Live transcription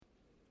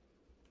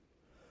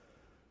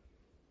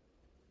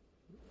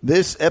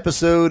This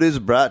episode is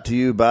brought to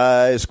you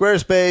by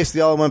Squarespace,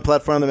 the all-in-one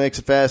platform that makes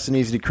it fast and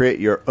easy to create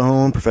your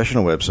own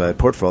professional website,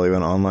 portfolio,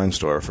 and online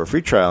store. For a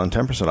free trial and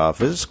 10% off,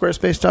 visit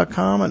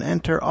squarespace.com and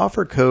enter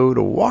offer code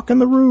Walk in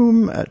the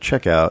Room at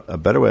checkout. A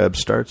better web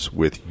starts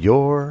with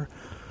your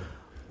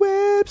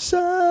website.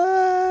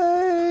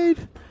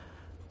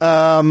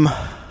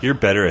 You're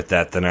better at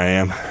that than I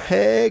am.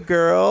 Hey,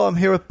 girl. I'm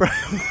here with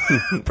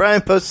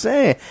Brian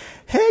Posehn.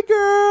 Hey,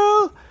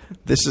 girl.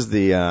 This is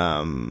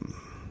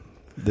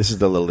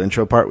the little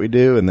intro part we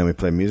do, and then we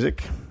play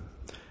music.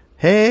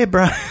 Hey,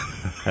 Brian.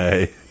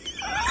 Hey.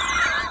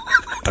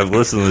 I've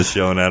listened to the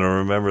show, and I don't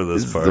remember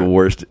this part. This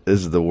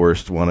is the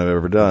worst one I've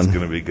ever done. It's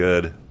going to be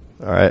good.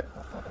 All right.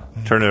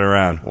 Turn it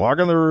around. Walk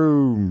in the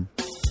room.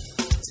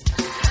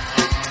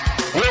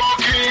 Walk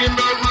in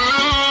the room.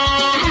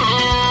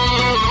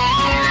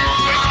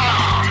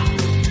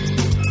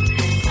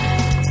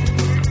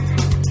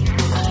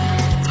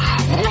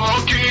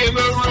 Walk in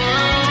the room.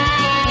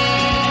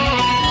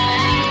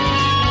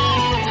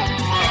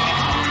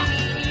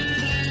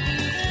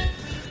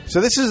 So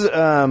this is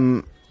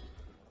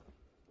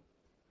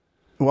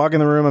Walk in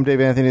the Room. I'm Dave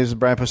Anthony. This is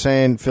Brian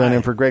Posehn, filling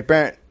in for Greg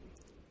Barrett.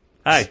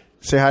 Hi.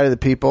 Say hi to the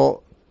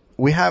people.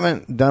 We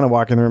haven't done a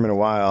Walk in the Room in a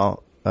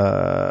while.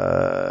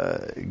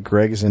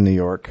 Greg is in New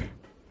York,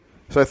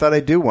 so I thought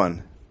I'd do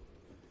one.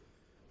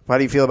 How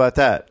do you feel about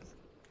that?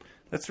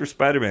 That's where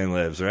Spider-Man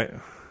lives, right?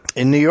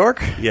 In New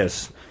York?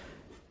 Yes.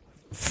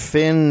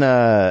 Finn,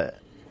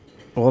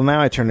 well,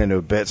 now I turned into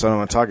a bit, so I don't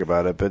want to talk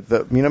about it,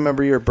 but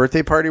remember your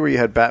birthday party where you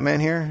had Batman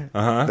here?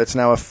 Uh-huh. That's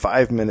now a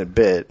 5-minute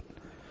bit.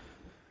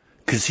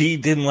 Because he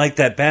didn't like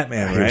that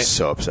Batman, right? He was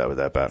so upset with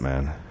that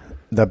Batman.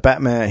 The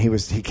Batman,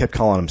 he kept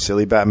calling him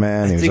silly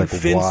Batman. He was like,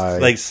 Finn's why?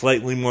 like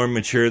slightly more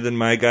mature than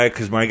my guy,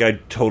 because my guy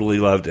totally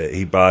loved it.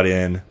 He bought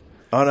in.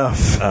 Oh, no.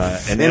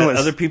 And then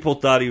other people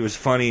thought he was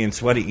funny and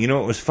sweaty. You know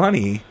what was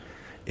funny?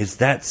 Is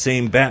that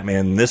same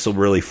Batman. This will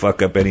really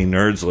fuck up any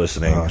nerds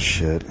listening. Oh,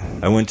 shit.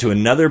 I went to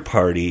another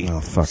party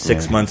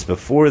 6 me. months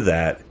before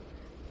that,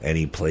 and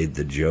he played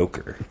the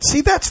Joker.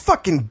 See, that's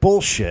fucking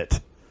bullshit.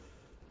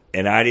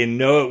 And I didn't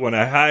know it when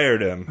I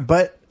hired him,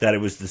 But that it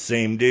was the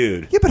same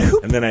dude. Yeah, but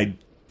who... And then I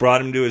brought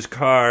him to his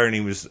car, and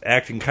he was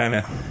acting kind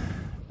of...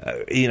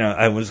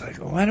 I was like,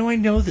 why do I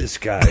know this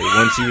guy?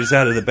 Once he was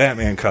out of the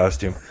Batman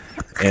costume.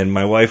 And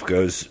my wife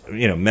goes,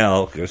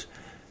 Mel goes...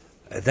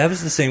 That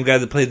was the same guy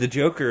that played the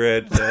Joker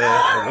at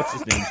what's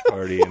his name's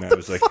party, and I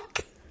was like,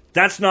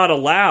 "That's not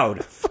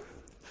allowed."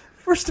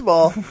 First of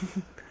all,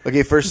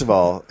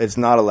 it's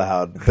not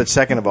allowed. But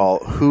second of all,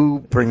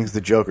 who brings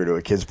the Joker to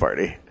a kid's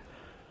party?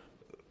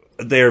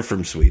 They're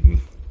from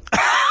Sweden.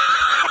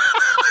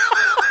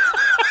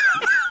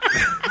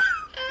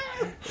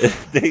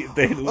 They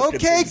look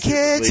okay,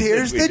 kids,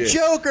 here's the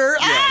Joker.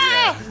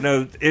 Yeah.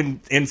 No,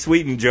 in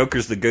Sweden,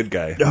 Joker's the good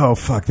guy. Oh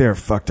fuck, they're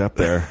fucked up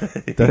there.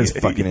 That is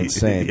fucking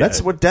insane. Yeah.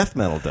 That's what death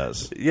metal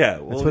does. Yeah,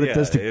 that's what it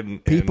does to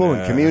people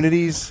and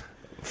communities.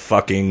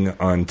 Fucking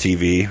on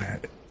TV.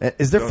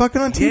 Is there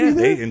fucking on TV?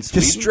 Yeah, in Sweden?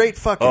 Just straight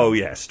fucking. Oh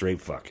yeah,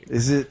 straight fucking.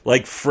 Is it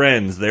like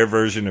Friends? Their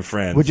version of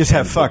Friends would just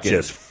have fucking.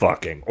 Just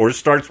fucking, or it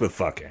starts with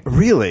fucking.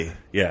 Really?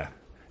 Yeah,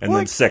 and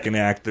then second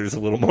act, there's a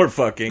little more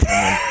fucking, and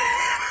then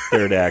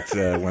third act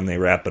when they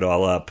wrap it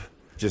all up.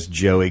 Just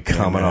Joey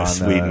coming on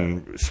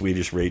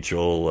Swedish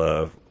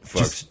Rachel.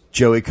 Just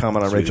Joey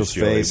coming on Swedish Rachel's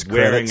Joey, face,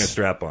 wearing a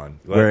strap on.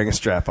 What? Wearing a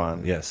strap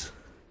on. Yes.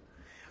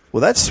 Well,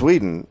 that's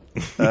Sweden.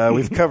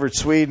 We've covered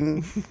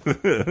Sweden.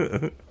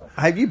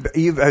 Have you?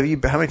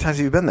 How many times have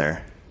you been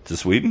there? To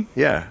Sweden?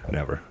 Yeah,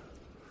 never.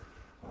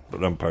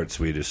 But I'm part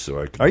Swedish,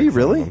 so I can. Are you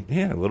really?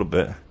 Yeah, a little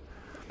bit.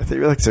 I think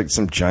you're like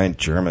some giant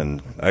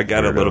German. I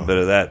got a little bit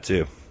of that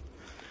too.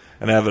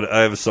 And I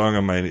have a song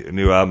on my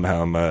new album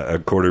how I'm a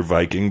quarter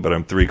Viking, but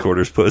I'm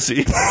 3/4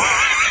 pussy.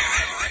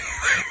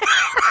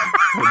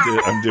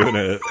 I'm doing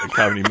a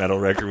comedy metal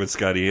record with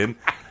Scotty Ian.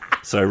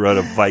 So I wrote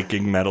a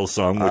Viking metal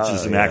song, which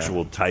is an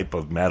actual type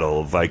of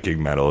metal,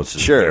 Viking metal. It's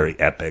just very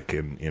epic.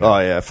 And Oh,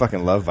 yeah, I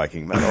fucking love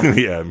Viking metal.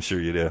 Yeah, I'm sure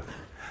you do.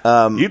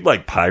 You'd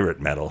like pirate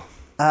metal.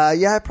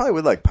 Yeah, I probably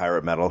would like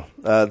pirate metal.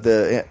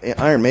 The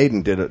Iron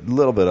Maiden did a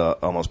little bit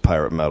of almost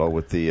pirate metal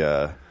with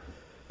the...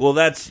 Well,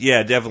 that's,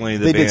 definitely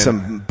the They band. did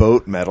some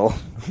boat metal.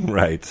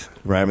 Right.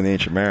 Rhyme of the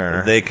Ancient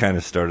Mariner. They kind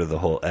of started the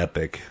whole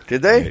epic.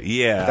 Did they?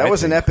 Yeah. That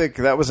was an epic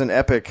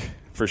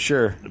for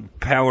sure.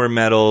 Power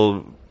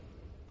metal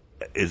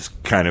is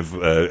kind of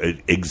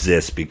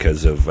exists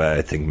because of,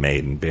 I think,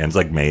 Maiden. Bands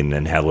like Maiden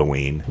and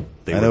Halloween.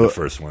 They were the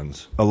first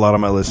ones. A lot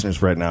of my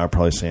listeners right now are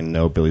probably saying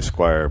no Billy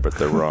Squier, but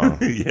they're wrong.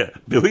 Yeah.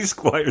 Billy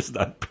Squier's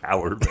not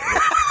power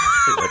metal.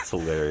 That's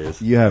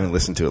hilarious. You haven't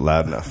listened to it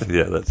loud enough.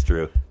 Yeah, that's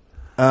true.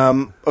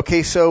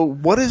 Okay, so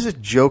what does a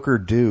Joker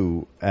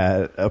do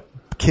at a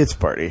kid's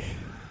party?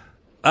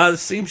 The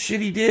same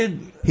shit he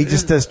did. He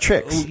just does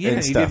tricks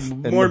and stuff. He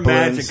did more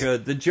magic.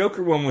 The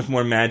Joker one was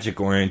more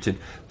magic-oriented,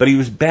 but he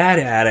was bad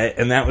at it,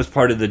 and that was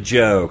part of the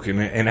joke,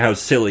 and how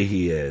silly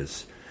he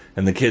is.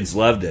 And the kids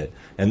loved it.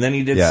 And then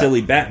he did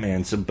silly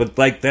Batman, but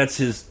that's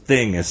his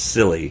thing, is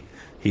silly.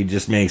 He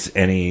just makes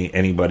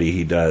anybody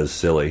he does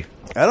silly.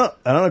 I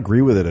don't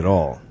agree with it at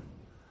all.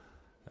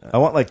 I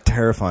want like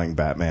terrifying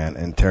Batman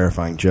and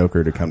terrifying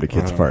Joker to come to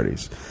kids'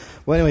 parties.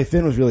 Well, anyway,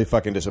 Finn was really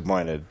fucking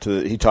disappointed.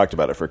 He talked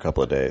about it for a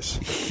couple of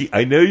days.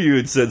 I know you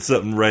had said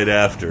something right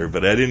after,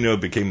 but I didn't know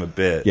it became a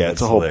bit. Yeah,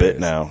 it's a whole bit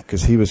now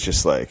because he was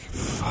just like,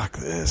 "Fuck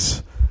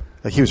this."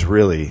 Like he was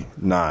really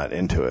not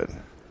into it.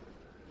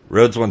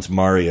 Rhodes wants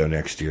Mario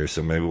next year,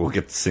 so maybe we'll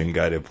get the same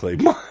guy to play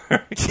Mario.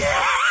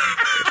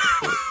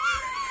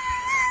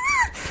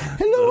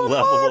 Hello,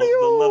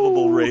 Mario. The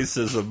lovable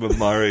racism of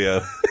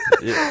Mario.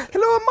 Yeah.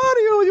 Hello,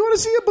 Mario. You want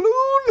to see a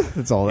balloon?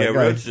 That's all. Yeah, that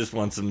guy. Rhodes just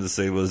wants him to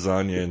say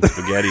lasagna and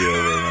spaghetti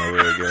over and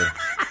over again.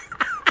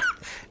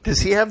 Does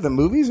he have the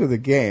movies or the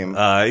game?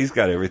 He's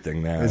got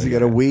everything now. Has he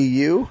got a Wii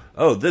U?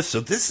 Oh, this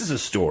is a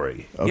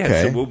story.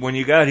 Okay. Yeah, so when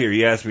you got here,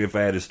 you asked me if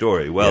I had a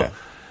story. Well,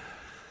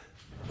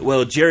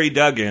 Jerry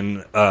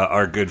Duggan,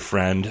 our good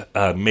friend,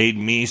 made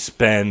me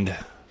spend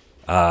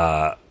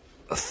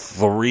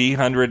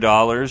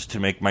 $300 to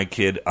make my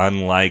kid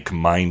unlike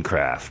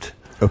Minecraft.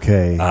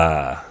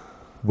 Okay.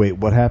 Wait,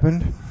 what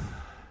happened?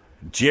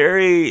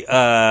 Jerry,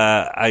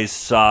 I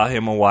saw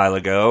him a while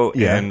ago,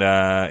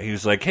 and he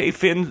was like, "Hey,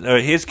 Finn,"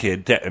 his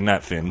kid,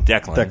 not Finn,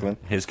 Declan.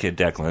 His kid,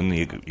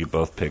 Declan. You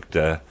both picked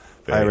very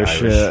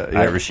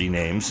Irishy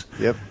names.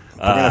 Yep.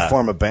 We're going to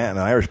form an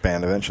Irish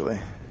band eventually.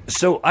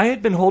 So I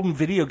had been holding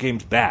video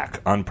games back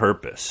on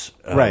purpose.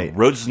 Right.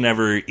 Rhodes has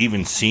never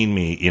even seen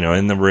me.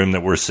 In the room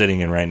that we're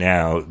sitting in right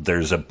now,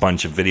 there's a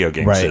bunch of video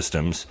game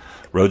systems.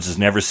 Rhodes has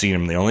never seen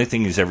them. The only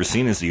thing he's ever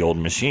seen is the old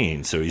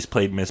machine. So he's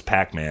played Miss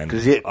Pac-Man on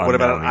his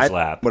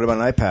lap. What about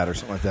an iPad or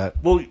something like that?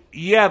 Well,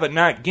 yeah, but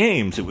not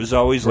games. It was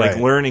always like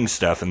learning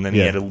stuff. And then he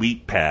had a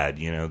Leap Pad,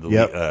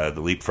 the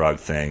leapfrog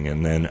thing.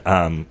 And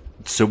then...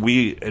 So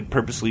we had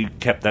purposely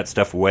kept that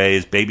stuff away.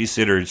 His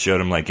babysitter had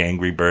showed him like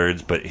Angry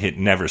Birds, but it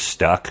never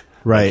stuck.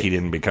 Right. Like he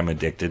didn't become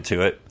addicted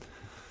to it.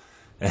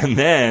 And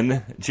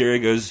then Jerry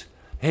goes,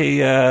 "Hey,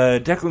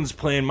 Declan's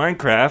playing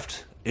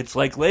Minecraft. It's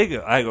like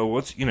Lego." I go,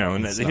 "What's,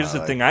 and here's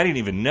the thing I didn't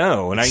even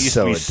know. And I used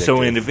to be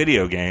so into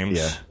video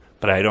games,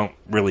 but I don't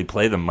really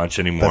play them much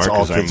anymore. That's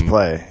all kids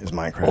play is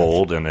Minecraft.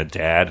 Old and a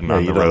dad and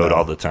on the road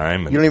all the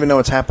time. And you don't even know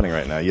what's happening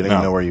right now. You don't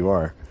even know where you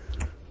are.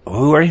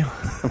 Who are you?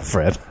 I'm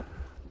Fred.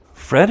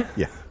 Fred?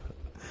 Yeah.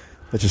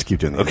 Let's just keep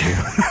doing that. Okay.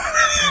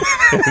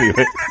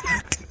 Anyway.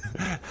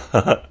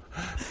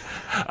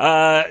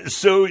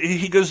 So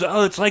he goes,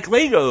 "Oh, it's like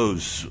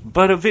Legos,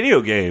 but a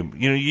video game.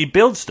 You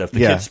build stuff. The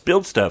kids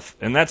build stuff."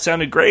 And that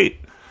sounded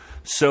great.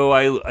 So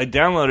I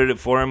downloaded it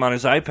for him on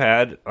his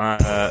iPad.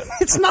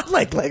 It's not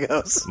like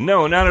Legos.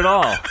 No, not at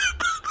all.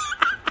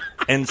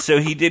 And so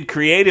he did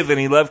creative, and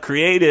he loved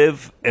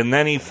creative, and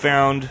then he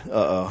found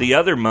the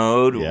other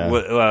mode,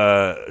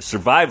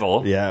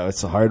 survival. Yeah,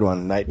 it's a hard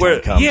one.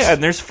 Nighttime comes. Yeah,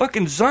 and there's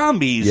fucking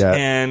zombies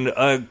and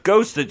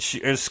ghosts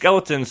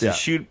skeletons that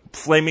shoot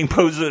flaming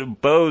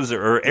bows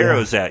or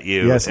arrows at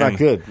you. Yeah, it's not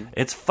good.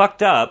 It's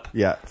fucked up.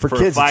 Yeah, for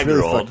kids, a 5-year-old. It's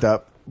really fucked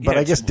up. But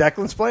I guess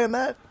Declan's playing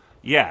that?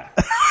 Yeah.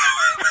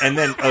 And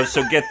then,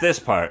 so get this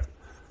part.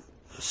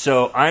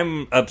 So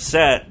I'm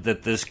upset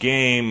that this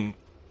game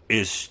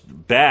is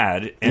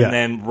bad, and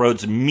then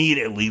Rhodes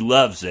immediately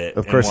loves it.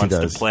 Of course, and he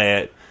wants does. to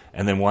play it,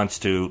 and then wants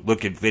to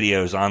look at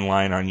videos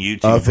online on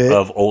YouTube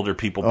of older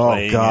people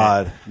playing. Oh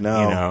God, it.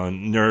 no!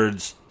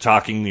 Nerds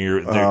talking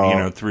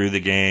through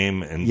the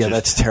game, and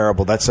that's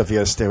terrible. That stuff, you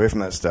got to stay away from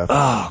that stuff.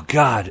 Oh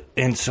God!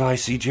 And so I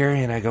see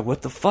Jerry, and I go,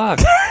 "What the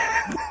fuck?"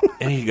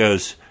 And he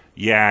goes,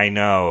 "Yeah, I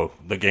know.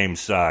 The game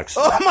sucks."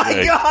 Oh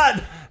my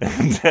God!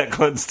 And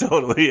Declan's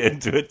totally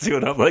into it too,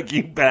 and I'm like,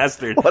 "You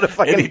bastard!" What a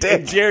fucking dick!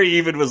 And Jerry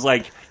even was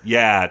like,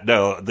 "Yeah,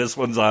 no, this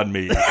one's on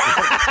me."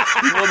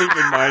 He won't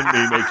even mind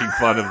me making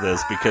fun of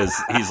this because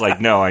he's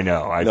like, "No, I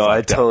know. I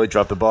totally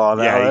dropped the ball on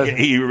that. Yeah,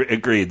 he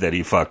agreed that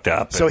he fucked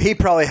up. So he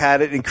probably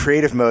had it in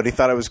creative mode. He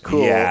thought it was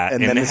cool. Yeah,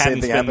 and then it the same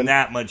hadn't thing spent happened.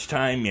 that much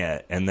time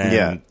yet, and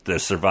then the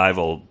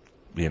survival,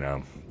 Which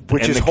and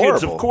is the horrible.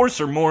 kids, of course,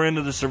 are more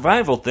into the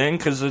survival thing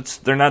because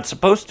they're not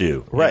supposed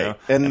to, right?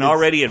 And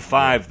already at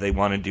 5, they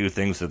want to do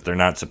things that they're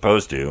not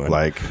supposed to,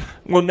 and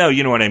well, no,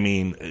 you know what I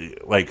mean,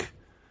 like.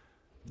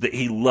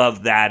 He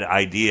loved that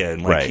idea,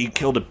 and he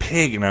killed a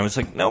pig, and I was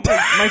like, "No,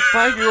 my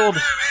 5-year-old,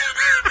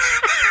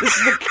 this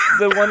is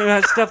the one who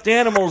has stuffed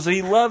animals, and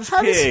he loves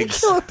How pigs." How does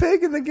he kill a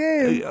pig in the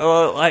game?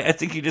 I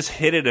think you just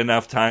hit it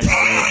enough times and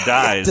it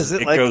dies. Does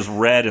it goes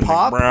red and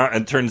pop?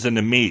 And turns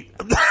into meat.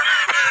 Which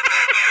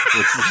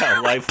is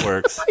how life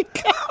works. Oh my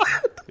God.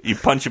 You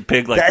punch a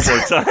pig 4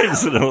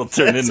 times and it'll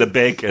turn into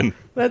bacon.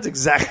 That's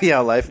exactly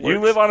how life works.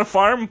 You live on a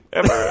farm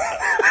ever?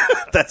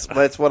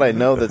 That's what I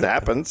know that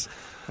happens.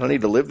 I don't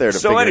need to live there to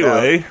figure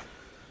it out.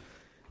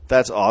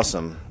 That's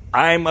awesome.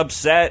 I'm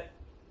upset.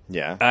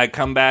 Yeah. I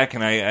come back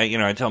and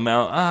I tell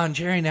Mel, and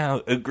Jerry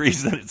now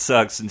agrees that it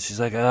sucks, and she's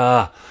like,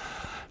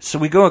 So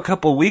we go a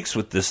couple weeks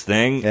with this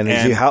thing. And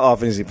how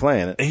often is he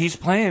playing it? He's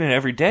playing it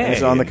every day. And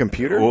is it on the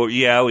computer? Well,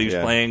 yeah, he was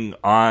playing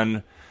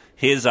on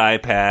his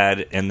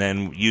iPad and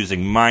then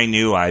using my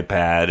new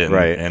iPad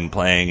and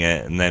playing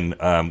it and then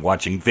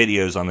watching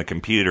videos on the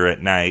computer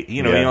at night.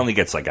 You know, he only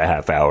gets like a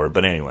half hour,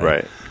 but anyway.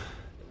 Right.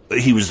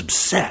 He was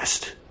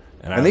obsessed.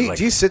 And I was like,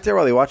 do you sit there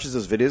while he watches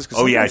those videos?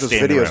 Because those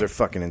videos are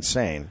fucking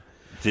insane.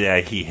 Yeah,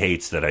 he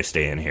hates that I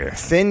stay in here.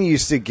 Finn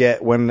used to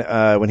get when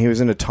he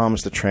was into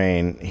Thomas the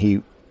Train.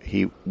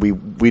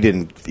 We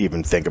didn't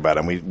even think about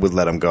him. We would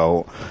let him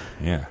go.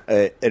 Yeah.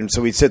 And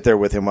so we'd sit there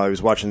with him while he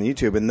was watching the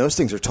YouTube. And those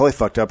things are totally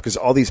fucked up because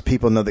all these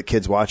people know that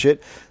kids watch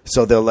it.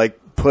 So they'll like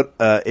put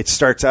it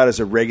starts out as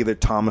a regular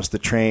Thomas the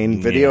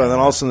Train video, and then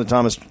all of a sudden the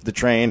Thomas the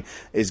Train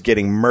is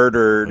getting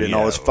murdered and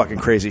all this fucking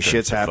crazy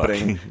shit's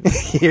happening.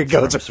 Here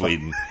goes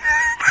Sweden.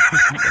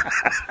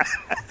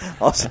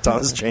 Also,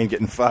 Thomas the Train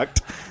getting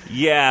fucked.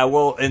 Yeah,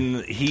 well,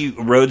 and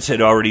Rhodes had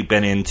already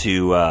been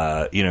into,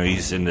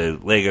 he's into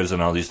Legos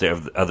and all these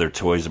other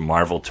toys and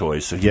Marvel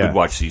toys, so he would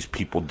watch these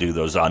people do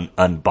those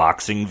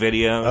unboxing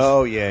videos.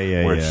 Oh,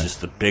 yeah. Where it's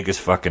just the biggest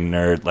fucking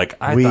nerd. Like,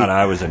 I thought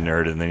I was a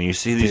nerd, and then you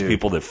see these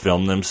people that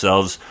film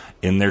themselves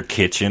in their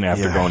kitchen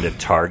after going to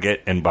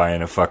Target and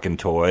buying a fucking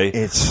toy.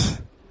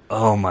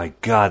 Oh my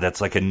God,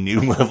 that's like a new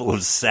level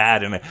of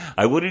sad, and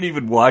I wouldn't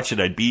even watch it.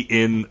 I'd be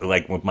in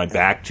like with my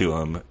back to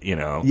him, you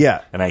know.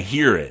 Yeah, and I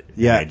hear it.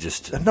 Yeah, and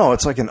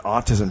it's like an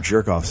autism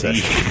jerk off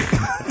session.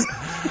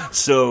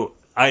 So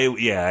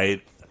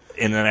and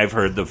then I've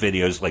heard the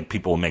videos like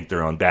people make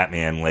their own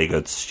Batman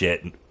Lego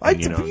shit. And, I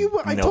told you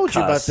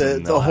about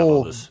the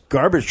whole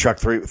garbage truck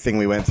thing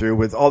we went through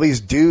with all these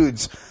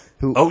dudes.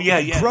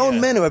 Grown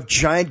men who have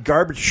giant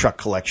garbage truck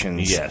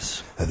collections.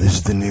 Yes. This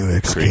is the new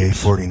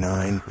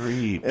XK49.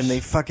 Creeps. And they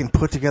fucking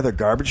put together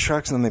garbage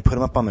trucks and then they put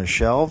them up on their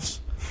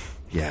shelves.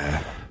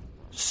 Yeah.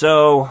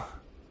 So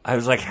I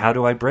was like, how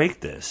do I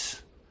break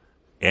this?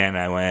 And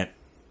I went...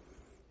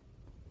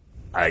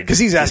 Because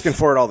he's asking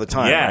for it all the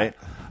time, right?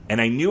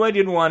 And I knew I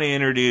didn't want to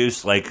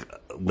introduce, like,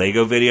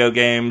 Lego video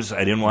games.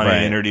 I didn't want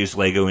to introduce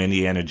Lego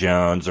Indiana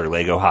Jones or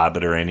Lego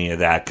Hobbit or any of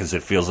that because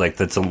it feels like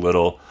that's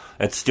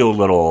it's still a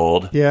little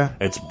old. Yeah.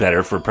 It's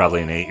better for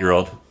probably an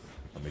 8-year-old.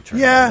 Let me turn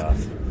that off.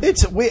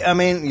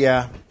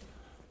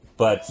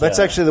 But that's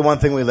actually the one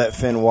thing we let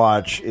Finn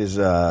watch is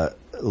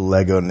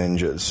Lego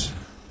Ninjas.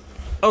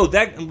 Oh,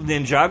 that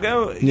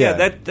Ninjago?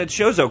 Yeah, that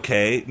show's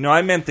okay. No,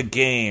 I meant the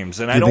games,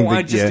 and I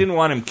just didn't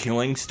want him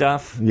killing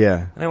stuff.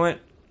 Yeah. And I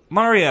went,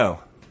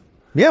 Mario.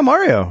 Yeah,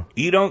 Mario.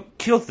 You don't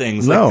kill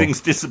things like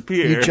things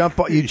disappear. You jump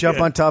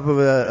on top of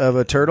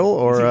a turtle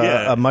or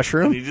a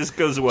mushroom. And he just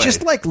goes away.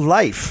 Just like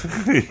life.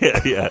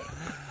 Yeah.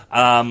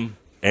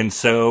 And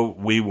so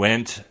we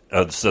went.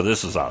 So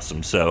this is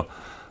awesome. So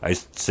I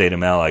say to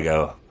Mel, I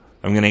go,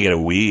 I'm going to get a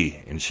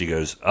Wii. And she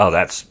goes,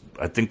 I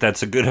think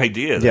that's a good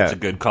idea. That's a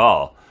good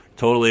call.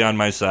 Totally on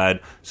my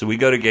side. So we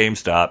go to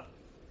GameStop.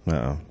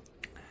 Oh.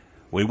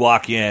 We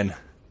walk in.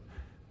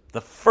 The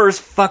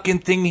first fucking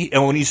thing,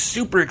 and when he's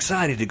super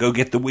excited to go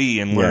get the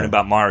Wii and learn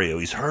about Mario,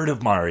 he's heard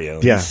of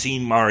Mario. Yeah. He's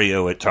seen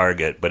Mario at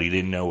Target, but he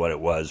didn't know what it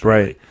was.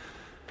 Really. Right.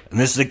 And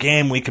this is a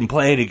game we can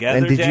play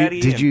together, and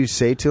Daddy. Did you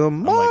say to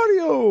him,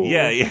 Mario? Like,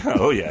 yeah.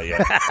 Oh, yeah.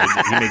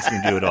 He makes me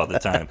do it all the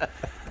time.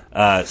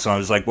 So I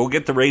was like, we'll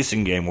get the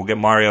racing game. We'll get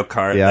Mario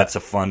Kart. Yeah. That's a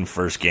fun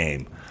first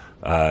game.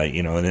 And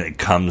then it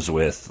comes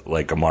with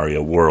like a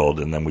Mario World,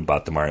 and then we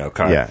bought the Mario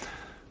Kart. Yeah.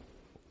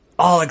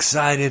 All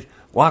excited.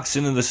 Walks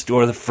into the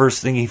store, the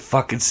first thing he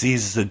fucking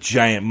sees is a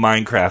giant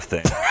Minecraft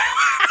thing.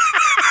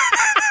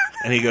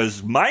 And he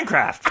goes,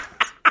 Minecraft!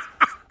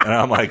 And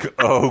I'm like,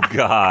 oh,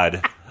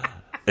 God.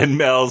 And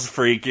Mel's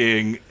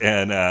freaking,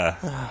 and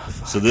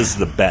so this is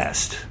the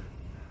best.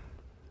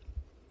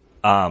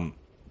 Do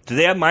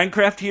they have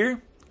Minecraft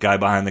here? Guy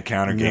behind the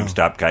counter,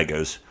 GameStop guy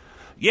goes,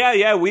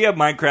 yeah, we have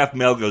Minecraft.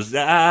 Mel goes,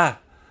 The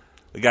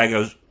guy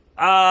goes,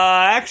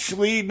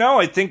 actually, no,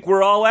 I think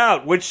we're all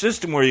out. Which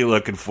system were you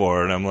looking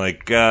for? And I'm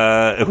like,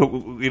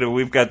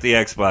 we've got the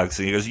Xbox.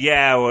 And he goes,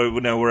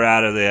 we're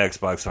out of the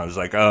Xbox. And I was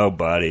like, oh,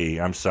 buddy,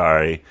 I'm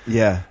sorry.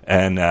 Yeah.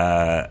 And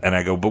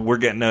I go, but we're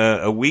getting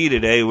a Wii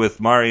today with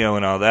Mario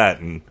and all that.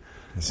 And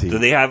do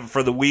they have it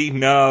for the Wii?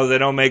 No, they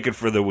don't make it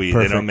for the Wii.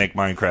 Perfect. They don't make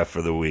Minecraft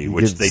for the Wii,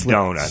 which they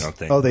don't, I don't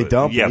think. Oh, they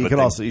don't? Yeah, you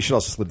should also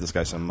slip this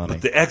guy some money.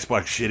 But the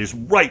Xbox shit is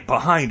right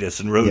behind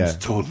us, and Rhodes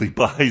totally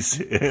buys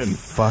in.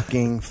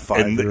 Fucking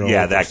 5-year-olds.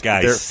 Yeah, that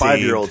guy. Their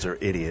 5-year-olds are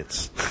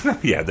idiots.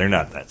 Yeah, they're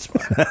not that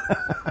smart.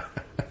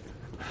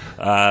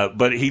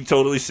 But he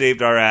totally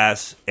saved our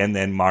ass, and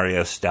then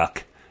Mario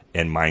stuck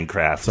in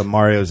Minecraft. So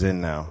Mario's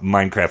in now.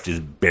 Minecraft is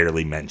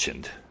barely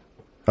mentioned.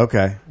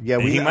 Okay. Yeah,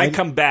 he might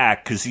come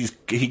back because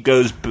he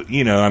goes.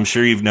 I'm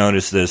sure you've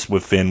noticed this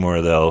with Finn,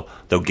 where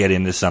they'll get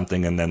into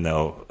something and then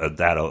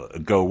that'll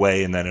go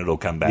away and then it'll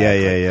come back.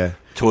 Yeah.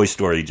 Toy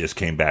Story just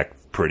came back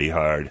pretty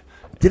hard.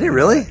 Did it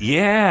really?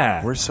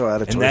 Yeah. We're so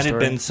out of Toy Story. And that had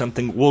been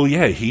something. Well,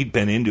 yeah, he'd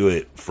been into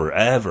it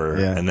forever,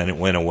 and then it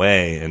went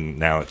away, and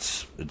now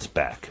it's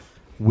back.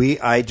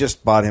 I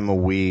just bought him a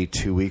Wii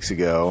 2 weeks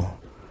ago.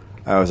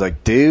 I was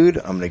like, dude,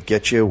 I'm going to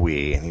get you a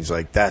Wii. And he's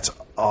like, that's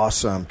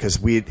awesome. Because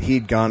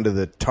he'd gone to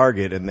the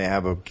Target and they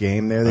have a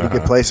game there that he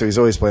could play. So he's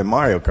always playing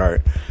Mario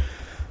Kart.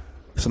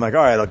 So I'm like,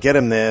 all right, I'll get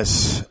him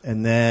this.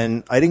 And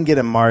then I didn't get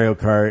him Mario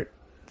Kart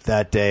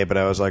that day, but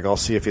I was like, I'll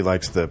see if he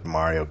likes the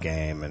Mario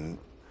game.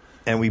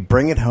 And we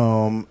bring it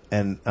home,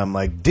 and I'm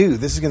like,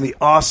 dude, this is going to be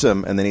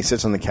awesome. And then he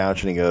sits on the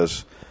couch and he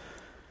goes,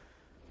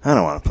 I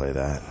don't want to play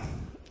that.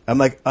 I'm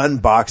like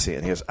unboxing it.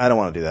 And he goes, I don't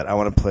want to do that. I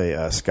want to play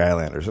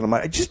Skylanders. And I'm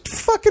like, I just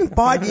fucking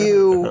bought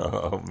you.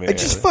 Oh, man. I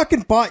just spent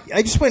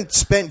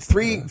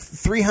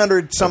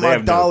 $300 some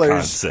odd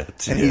dollars.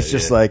 And he's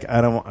just like,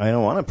 I don't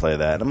want to play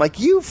that. And I'm like,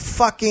 you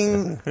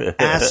fucking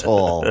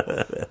asshole.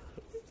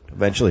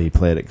 Eventually he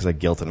played it because I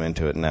guilted him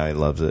into it, and now he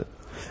loves it.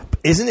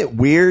 Isn't it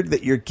weird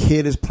that your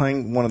kid is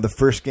playing one of the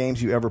first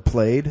games you ever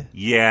played?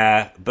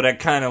 Yeah, but I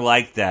kind of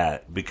like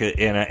that because,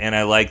 and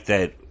I like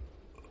that.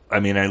 I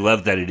mean, I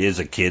love that it is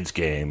a kid's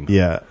game.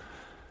 Yeah.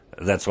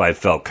 That's why I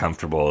felt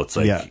comfortable. It's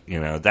like,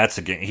 that's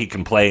a game he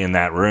can play in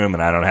that room,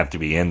 and I don't have to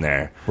be in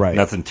there. Right.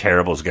 Nothing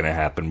terrible is going to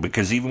happen.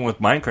 Because even with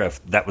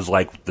Minecraft, that was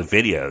like the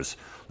videos.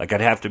 Like,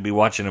 I'd have to be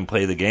watching him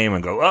play the game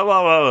and go,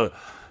 oh,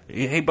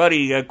 hey,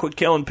 buddy, quit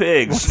killing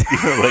pigs.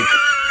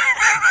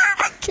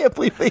 I can't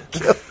believe they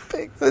killed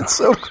pigs. That's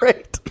so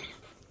great.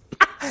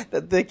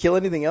 Did they kill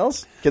anything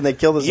else? Can they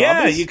kill the zombies?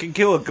 Yeah, you can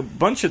kill a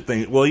bunch of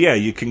things. Well, yeah,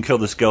 you can kill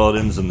the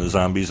skeletons and the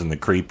zombies and the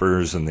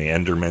creepers and the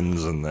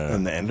endermans and the...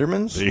 And the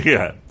endermans?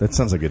 Yeah. That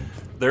sounds like a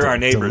They're our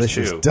neighbors,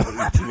 delicious too. You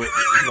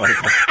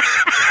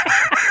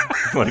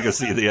want to go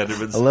see the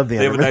endermans? I love the endermans.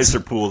 They have a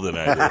nicer pool than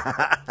I do.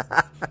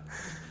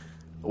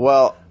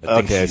 Well, I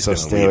think okay, she's so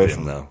gonna stay leave away him,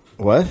 from... though.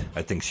 What?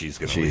 I think she's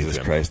going to leave him.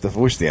 Jesus Christ. I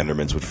wish the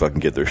endermans would fucking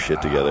get their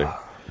shit together.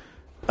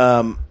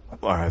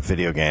 All right,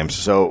 video games.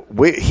 So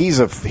he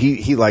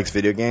likes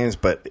video games,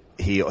 but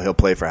he'll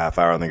play for a half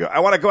hour and then go, I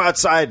want to go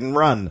outside and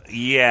run.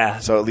 Yeah.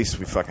 So at least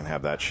we fucking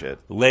have that shit.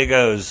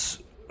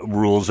 Legos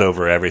rules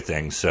over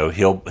everything, so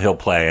he'll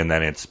play and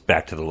then it's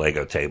back to the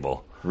Lego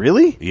table.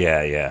 Really?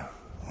 Yeah.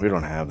 We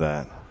don't have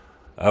that.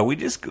 We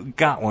just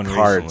got one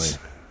Cards.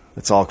 recently.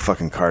 It's all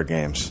fucking card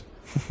games.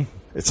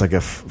 It's like a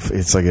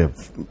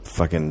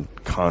fucking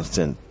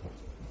constant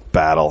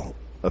battle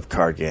of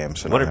card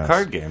games. What are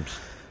card games?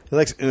 He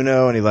likes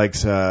Uno, and he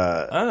likes...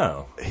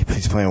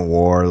 He's playing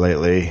War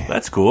lately.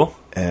 That's cool.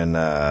 And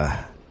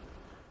that's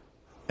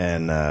a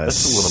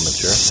little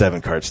mature.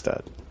 7-card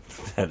stud.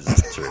 That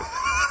is true.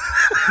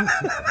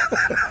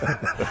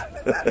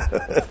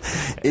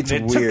 It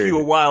took you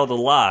a while to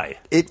lie.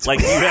 It's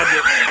like you had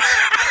to...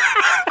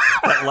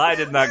 That lie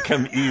did not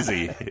come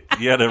easy.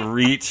 You had to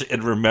reach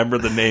and remember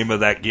the name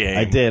of that game.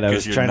 I did. I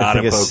was trying to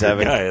think of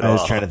 7. I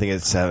was all. trying to think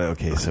of 7.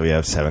 Okay, so we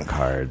have 7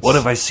 cards. What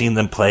have I seen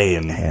them play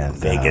in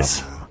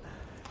Vegas?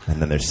 And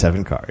then there's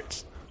 7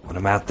 cards. When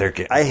I'm out there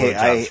getting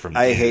blowjobs from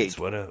I dudes, hate.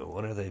 What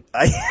are they?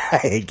 I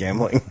hate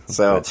gambling.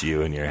 So that's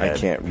you in your head. I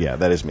can't. Yeah,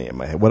 that is me in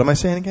my head. What am I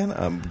saying again?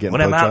 I'm getting.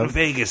 When I'm out in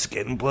Vegas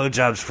getting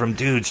blowjobs from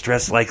dudes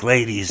dressed like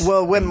ladies.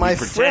 Well, when my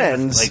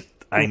friends.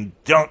 I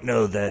don't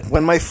know that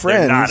when my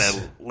friends not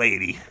a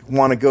lady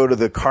want to go to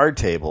the card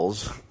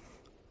tables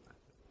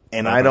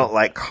and I don't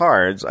like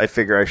cards, I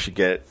figure I should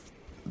get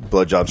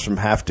blowjobs from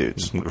half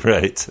dudes.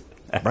 Right?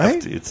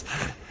 Half dudes.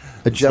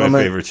 A gentleman,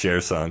 my favorite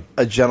Cher song.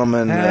 A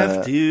gentleman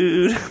half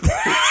dude.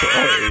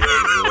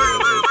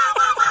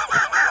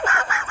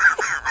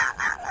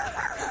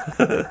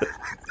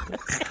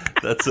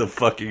 That's a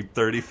fucking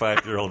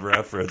 35-year-old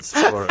reference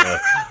for a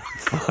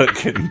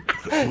fucking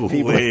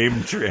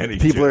lame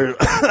tranny. People are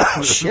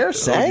Cher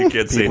sang. You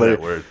can't say that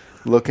word.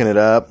 Looking it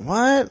up.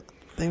 What?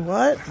 They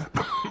what?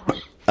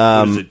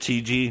 Is it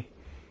TG?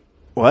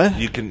 What?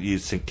 You can't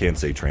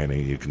say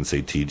tranny. You can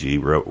say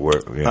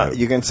TG.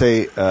 You can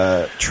say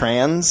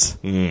trans.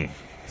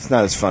 It's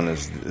not as fun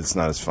as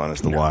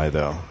the Y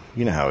though.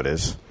 You know how it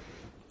is.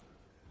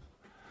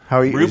 How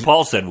are you?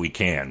 RuPaul said we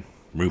can.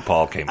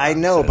 RuPaul came out. I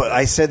know, but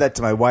I said that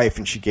to my wife,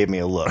 and she gave me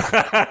a look.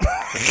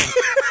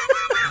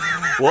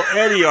 Well,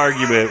 any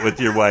argument with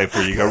your wife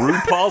where you go,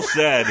 RuPaul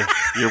said,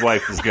 your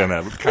wife is going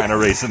to kind of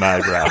raise an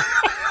eyebrow.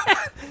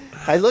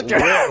 I looked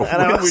at her,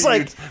 and I was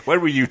like...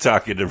 When were you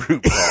talking to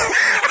RuPaul?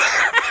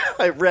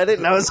 I read it,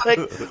 and I was like,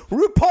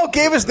 RuPaul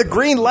gave us the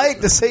green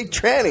light to say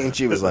tranny, and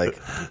she was like,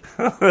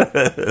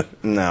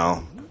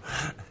 no.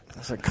 I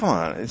was like, come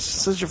on, it's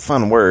such a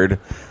fun word.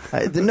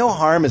 No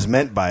harm is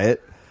meant by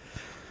it.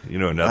 You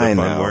know another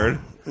fun word?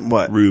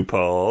 What?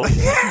 RuPaul.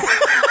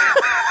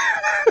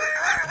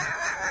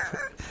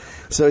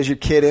 So is your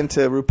kid into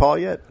RuPaul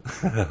yet?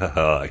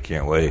 Oh, I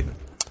can't wait.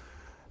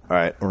 All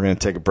right, we're going to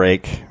take a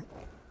break,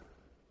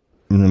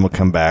 and then we'll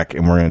come back,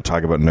 and we're going to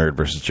talk about nerd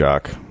versus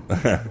jock.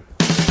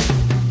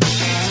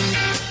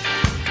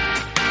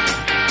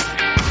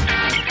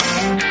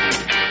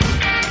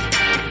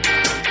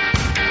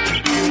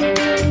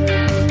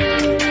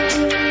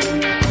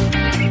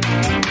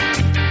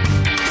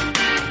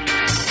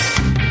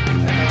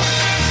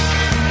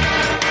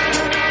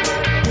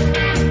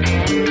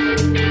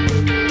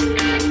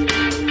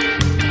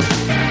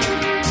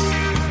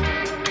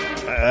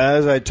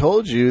 As I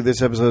told you,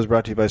 this episode is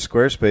brought to you by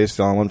Squarespace,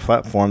 the all-in-one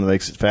platform that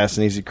makes it fast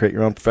and easy to create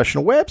your own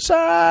professional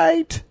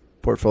website,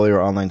 portfolio,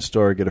 or online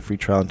store. Get a free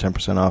trial and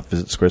 10% off.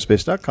 Visit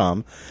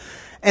squarespace.com.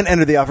 And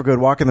enter the offer code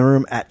Walk in the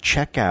Room at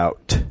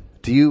checkout.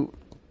 Do you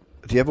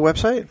have a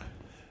website?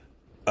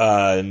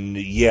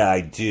 Yeah,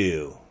 I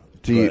do.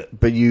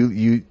 But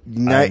you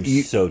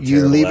so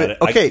leave at it.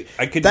 it. Okay,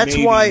 I could that's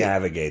maybe why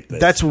navigate this.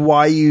 That's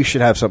why you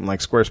should have something like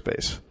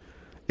Squarespace.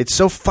 It's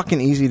so fucking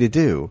easy to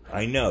do.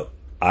 I know.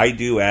 I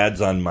do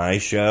ads on my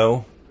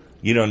show.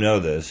 You don't know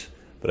this,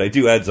 but I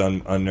do ads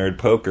on Nerd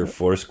Poker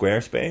for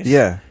Squarespace.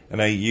 Yeah, and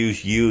I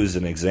use you as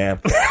an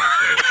example.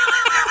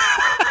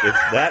 If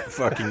that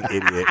fucking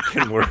idiot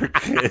can work,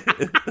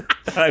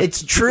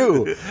 it's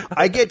true.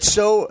 I get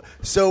so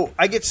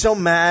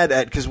mad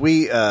at because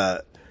we.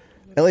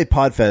 LA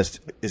Podfest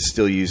is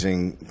still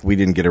using. We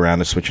didn't get around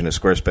to switching to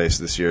Squarespace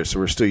this year, so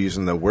we're still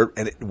using the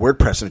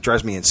WordPress, and it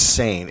drives me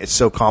insane. It's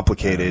so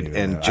complicated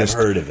and just.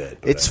 I've heard of it.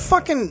 It's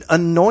fucking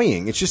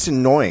annoying. It's just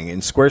annoying.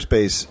 And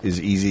Squarespace is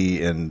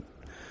easy and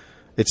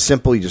it's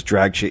simple. You just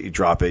drag shit, you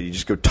drop it, you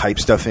just go type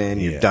stuff in.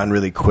 You're done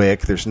really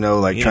quick. There's no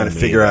trying to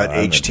figure out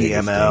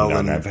HTML.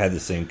 And I've had the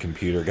same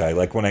computer guy.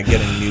 Like when I get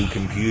a new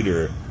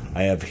computer,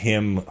 I have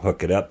him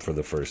hook it up for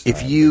the first time.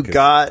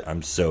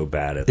 I'm so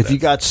bad at that. If you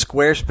got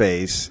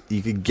Squarespace,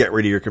 you could get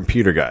rid of your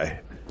computer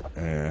guy.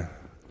 Yeah.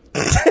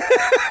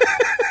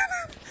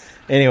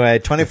 Anyway,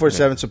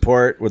 24/7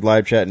 support with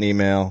live chat and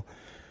email.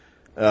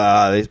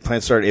 They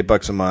plan to start at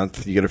 $8 a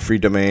month. You get a free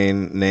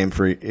domain name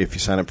if you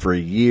sign up for a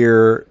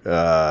year.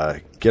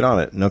 Get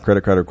on it. No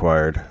credit card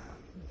required. Go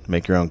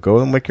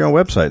and make your own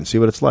website and see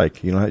what it's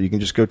like. You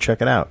can just go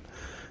check it out.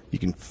 You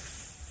can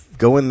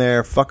go in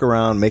there, fuck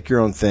around, make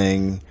your own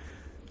thing.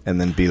 And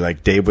then be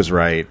like, Dave was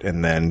right,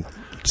 and then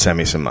send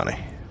me some money.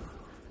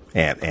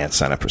 And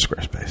sign up for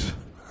Squarespace.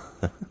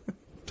 Is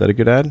that a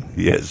good ad?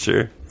 Yeah,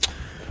 sure.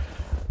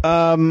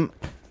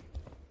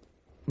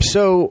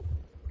 So,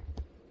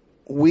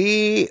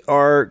 we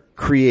are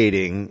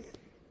creating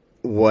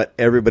what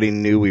everybody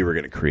knew we were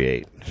going to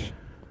create.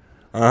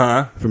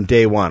 From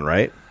day one,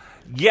 right?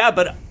 Yeah,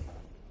 but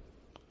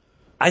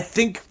I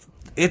think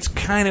it's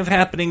kind of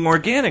happening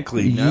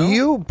organically,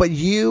 no?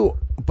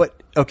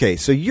 Okay,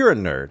 so you're a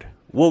nerd.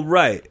 Well,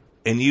 right.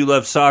 And you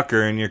love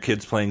soccer and your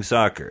kid's playing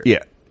soccer.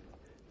 Yeah.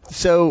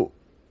 So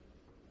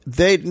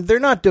they're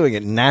not doing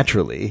it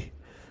naturally.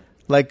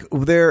 Like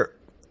they're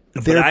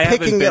I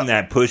picking haven't been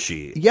that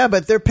pushy. Yeah,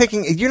 but they're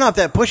picking. You're not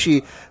that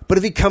pushy. But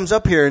if he comes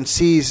up here and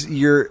sees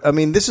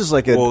this is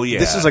like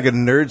this is like a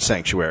nerd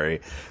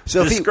sanctuary.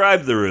 So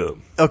describe the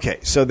room. Okay,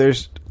 so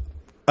there's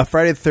a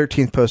Friday the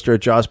 13th poster, a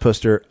Jaws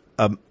poster,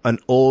 an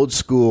old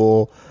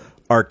school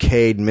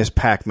arcade Miss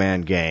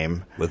Pac-Man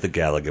game with the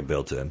Galaga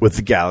built in. With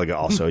the Galaga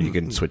also, you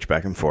can switch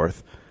back and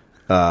forth.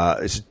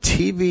 It's a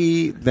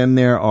TV. Then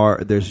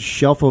there's a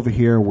shelf over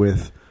here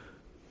with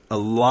a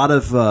lot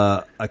of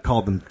I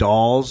call them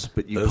dolls,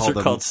 but those are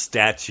called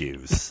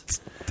statues.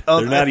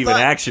 Oh, they're not even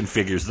action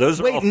figures. Those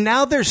are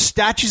now they're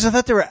statues. I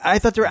thought they were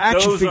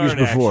action figures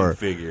before. Action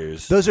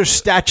figures. Those are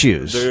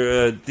statues.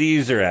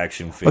 These are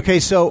action figures. Okay,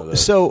 so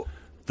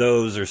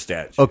those are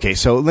statues. Okay,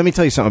 so let me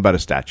tell you something about a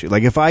statue.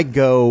 Like if I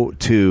go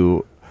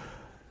to,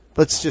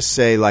 let's just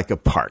say like a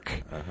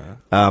park,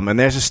 and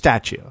there's a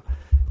statue.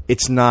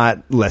 It's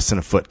not less than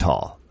a foot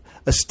tall.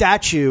 A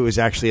statue is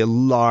actually a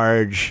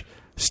large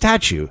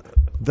statue.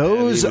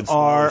 Those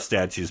are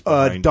statues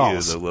behind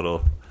dolls. You,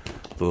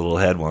 the little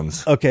head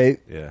ones. Okay.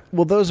 Yeah.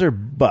 Well, those are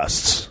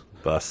busts.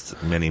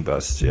 Mini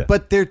busts. Yeah.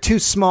 But they're too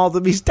small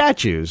to be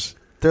statues.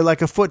 They're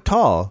like a foot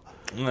tall.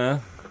 Nah.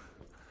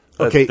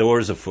 Okay.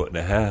 Thor's a foot and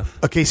a half.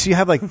 Okay, so you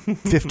have like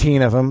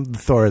 15 of them.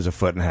 Thor is a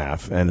foot and a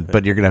half,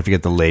 but you're gonna have to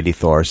get the Lady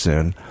Thor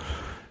soon.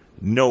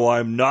 No,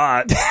 I'm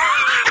not.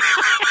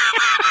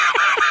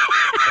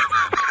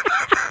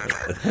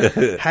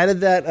 How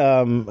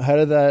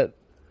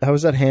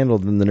was that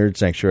handled in the Nerd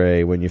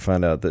Sanctuary when you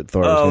found out that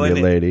Thor was going to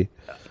be a lady?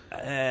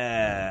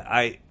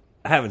 I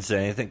haven't said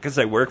anything because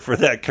I work for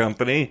that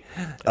company.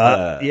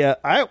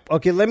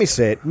 Okay, let me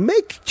say it.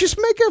 Just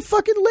make a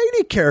fucking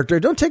lady character.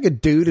 Don't take a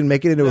dude and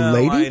make it into a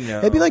lady. I know.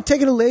 It'd be like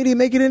taking a lady and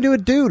making it into a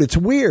dude. It's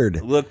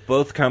weird. Look,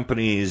 both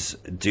companies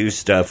do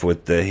stuff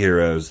with the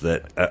heroes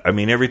that,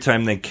 every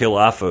time they kill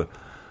off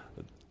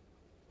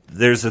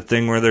there's a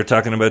thing where they're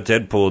talking about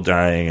Deadpool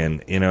dying,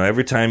 and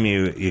every time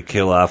you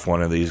kill off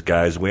one of these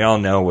guys, we all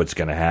know what's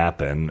going to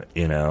happen.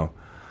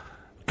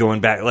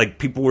 Going back, like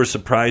people were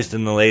surprised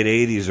in the late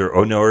 '80s or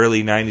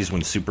early '90s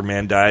when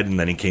Superman died, and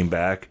then he came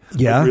back.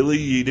 Yeah, but really,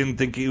 you didn't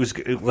think he was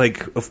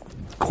like? Of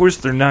course,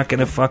 they're not going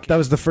to fuck. That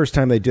was the first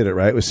time they did it,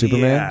 right? With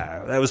Superman.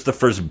 Yeah, that was the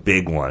first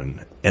big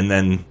one, and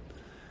then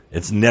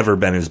it's never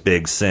been as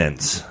big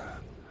since.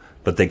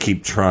 But they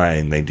keep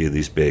trying. They do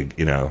these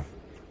big,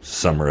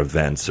 summer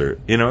events, or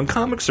and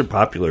comics are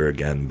popular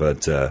again,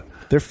 but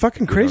they're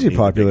fucking crazy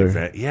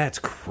popular. Yeah, it's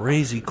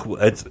crazy cool.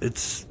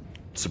 It's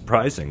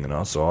surprising and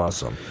also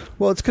awesome.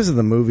 Well, it's because of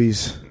the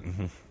movies.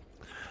 Mm-hmm.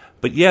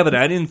 But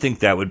I didn't think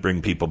that would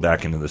bring people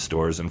back into the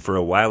stores, and for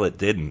a while it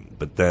didn't.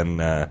 But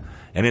then,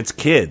 and it's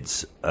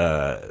kids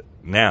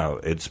now.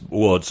 It's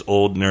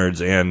old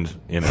nerds and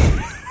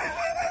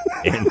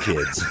and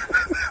kids.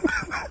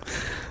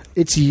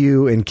 It's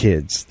you and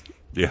kids.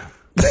 Yeah.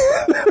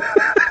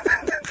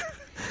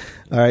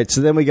 All right,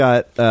 so then we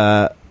got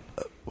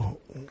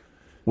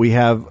we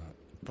have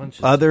Bunch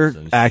of other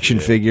Simpsons action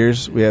shit.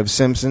 figures. We have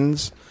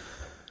Simpsons.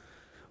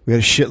 We got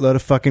a shitload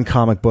of fucking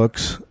comic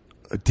books,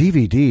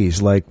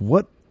 DVDs. Like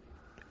what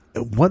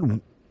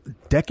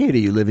decade are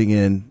you living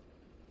in?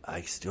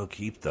 I still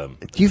keep them.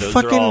 You Those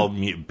fucking- are all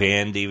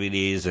band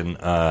DVDs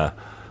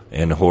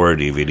and horror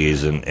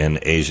DVDs and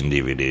Asian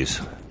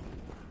DVDs.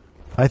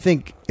 I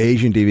think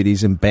Asian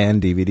DVDs and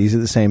band DVDs are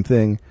the same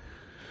thing.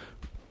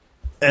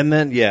 And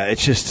then, yeah,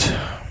 it's just,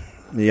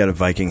 you got a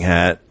Viking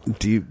hat.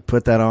 Do you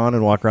put that on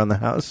and walk around the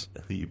house?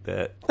 You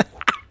bet.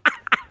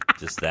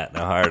 Just that and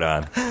a hard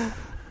on. Let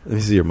me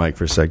see your mic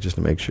for a sec just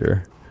to make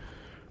sure.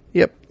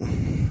 Yep.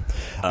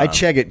 I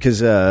check it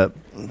because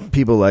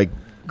people like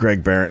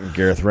Greg Barrett and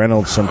Gareth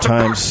Reynolds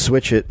sometimes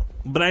switch it.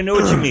 But I know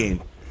what you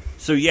mean.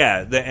 So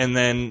yeah, and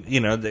then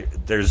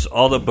there's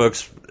all the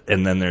books,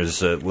 and then there's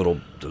those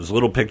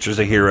little pictures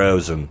of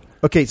heroes, and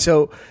Okay,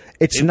 so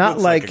it's it not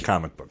looks like a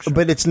comic book shop.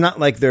 but it's not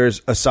like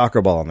there's a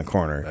soccer ball in the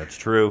corner. That's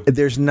true.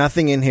 There's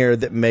nothing in here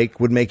that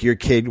would make your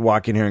kid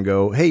walk in here and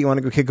go, "Hey, you want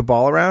to go kick a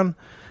ball around?"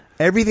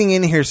 Everything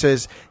in here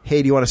says,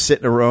 "Hey, do you want to sit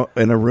in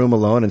a room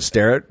alone and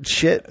stare at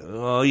shit?"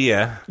 Oh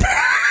yeah.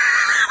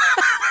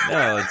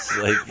 No, it's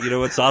like, you know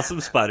what's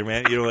awesome?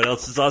 Spider-Man. You know what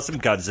else is awesome?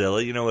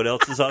 Godzilla. You know what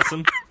else is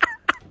awesome?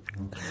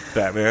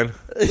 Batman.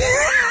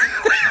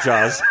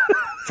 Jaws.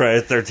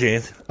 Friday the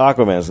 13th.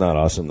 Aquaman's not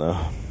awesome though.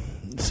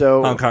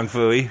 So, Hong Kong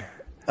Phooey.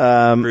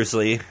 Bruce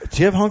Lee. do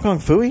you have Hong Kong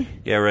Phooey?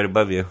 Yeah, right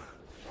above you.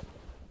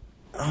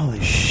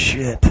 Holy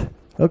shit.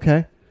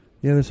 Okay.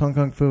 Yeah, there's Hong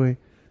Kong Phooey.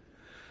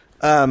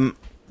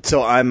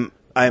 So I'm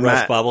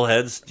Rush at,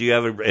 bobbleheads. Do you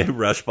have a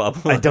Rush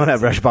bobblehead? I don't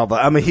have Rush bobble.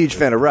 I'm a huge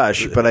fan of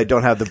Rush, but I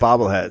don't have the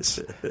bobbleheads.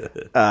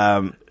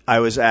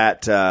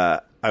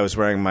 I was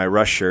wearing my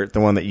Rush shirt, the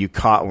one that you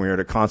caught when we were at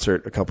a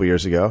concert a couple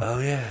years ago. Oh,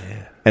 yeah.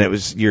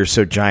 And you're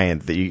so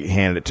giant that you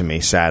handed it to me,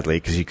 sadly,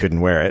 because you couldn't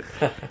wear it.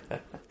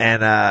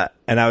 and I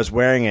was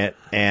wearing it,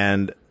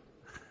 and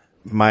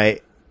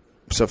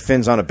so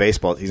Finn's he's on a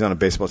baseball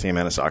team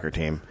and a soccer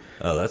team.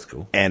 Oh, that's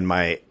cool. And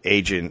my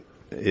agent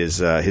is,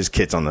 his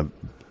kid's on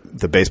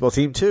the baseball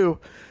team too.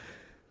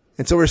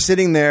 And so we're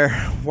sitting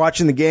there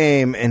watching the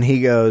game, and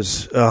he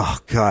goes, "Oh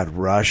God,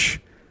 Rush.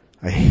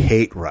 I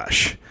hate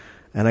Rush."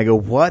 And I go,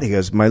 "What?" He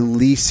goes, "My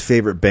least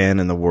favorite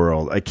band in the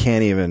world. I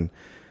can't even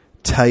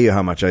tell you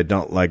how much I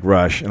don't like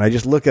Rush." And I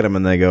just look at him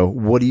and I go,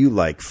 "What do you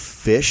like,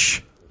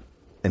 Fish?"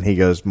 And he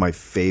goes, "My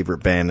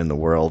favorite band in the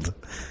world."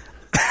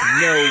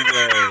 No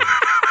way.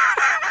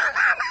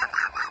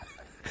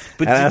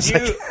 But And I was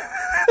like,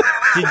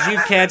 did you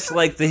catch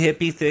like the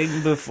hippie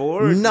thing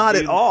before? not Did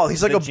at you- all.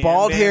 He's like the a jam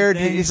bald-haired.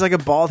 band thing? He's like a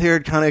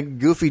bald-haired kind of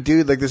goofy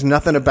dude. Like there's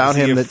nothing about Is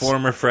he him a that's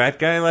former frat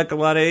guy, like a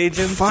lot of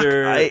agents. fuck.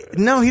 Or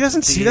No, he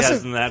doesn't. He doesn't.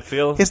 hasn't that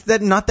feel? It's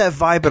that not that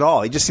vibe at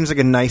all. He just seems like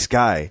a nice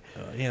guy.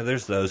 Yeah,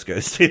 there's those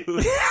guys too.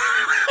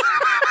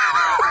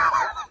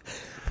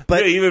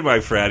 But Yeah, even my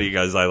fratty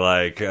guys I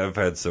like. I've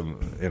had some,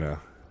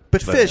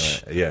 but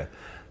Fish, yeah,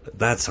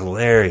 that's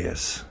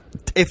hilarious.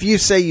 if you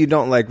say you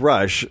don't like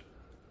Rush,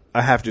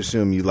 I have to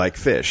assume you like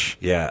Fish.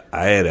 Yeah,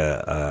 I had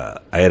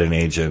an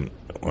agent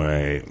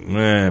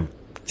when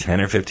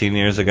 10 or 15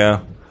 years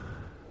ago.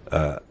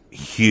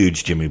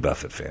 Huge Jimmy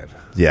Buffett fan,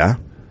 Yeah.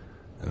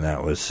 and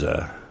that was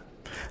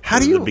How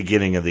do the you?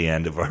 beginning of the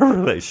end of our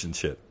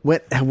relationship.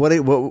 What?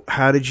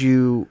 How did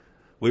you?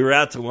 We were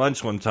out to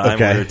lunch one time.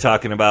 Okay. We were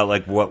talking about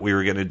like what we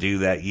were going to do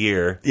that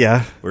year.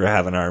 Yeah. We were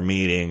having our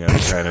meeting of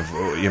kind of,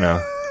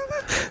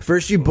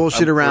 First you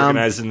bullshit around.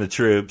 organizing the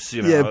troops.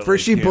 Yeah,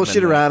 first you him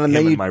bullshit around, and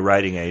him then you- my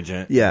writing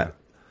agent. Yeah.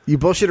 You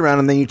bullshit around,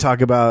 and then you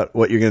talk about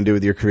what you're going to do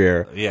with your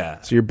career.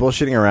 Yeah. So you're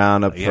bullshitting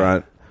around up Yeah.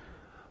 front.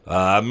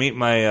 I meet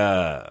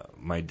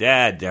my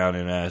dad down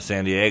in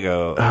San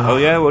Diego. Oh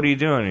yeah, what are you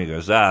doing? He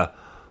goes,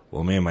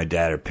 well, me and my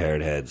dad are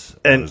parrot heads.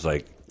 And I And- was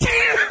like,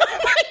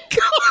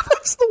 God,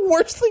 that's the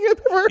worst thing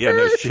I've ever yeah, no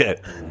heard.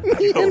 shit.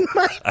 Me and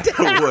my I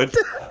go,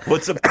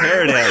 what's a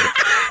parrot head?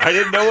 I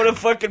didn't know what a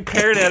fucking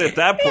parrot head at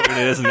that point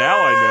is. Now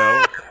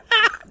I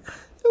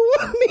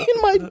Me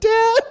and my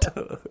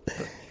dad.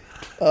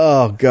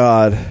 Oh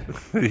God.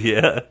 know.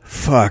 Yeah.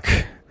 Fuck.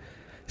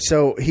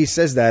 So he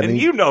says that, And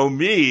he- you know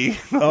me.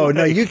 oh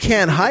no, you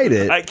can't hide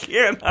it. I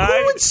can't hide.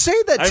 Who would say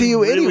that to I'm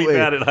you really anyway?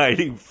 bad at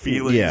hiding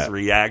feelings, Yeah.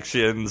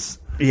 reactions.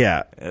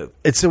 Yeah.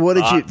 And so what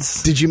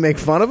Thoughts. did you make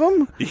fun of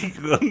him?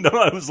 No,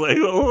 I was like,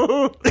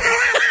 oh.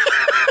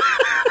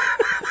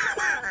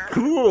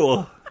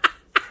 Cool.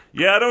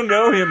 Yeah, I don't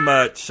know him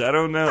much. I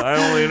don't know.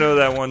 I only know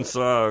that one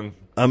song.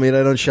 I mean,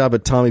 I don't shop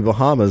at Tommy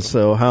Bahama's,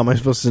 so how am I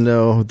supposed to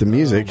know the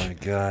music? Oh my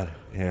god.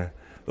 Yeah.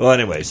 Well,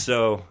 anyway,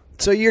 so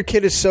So your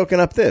kid is soaking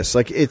up this.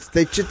 Like they just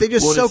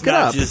well, soak it's it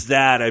not up. just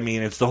that. I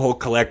mean, it's the whole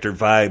collector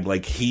vibe.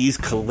 Like he's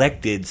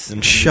collected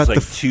since Shut he the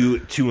was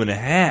like two and a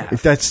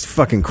half. That's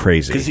fucking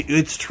crazy. Because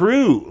it's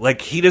true.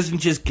 Like, he doesn't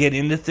just get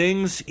into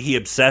things. He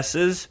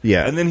obsesses.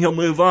 Yeah. And then he'll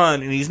move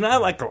on. And he's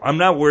not like, I'm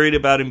not worried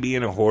about him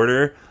being a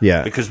hoarder.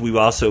 Yeah. Because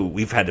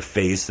we've had to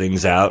phase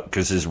things out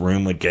because his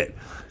room would get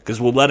because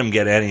we'll let him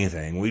get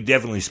anything. We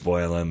definitely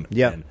spoil him.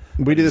 Yeah, and,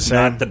 we do the same.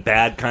 Not the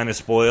bad kind of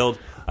spoiled.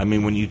 I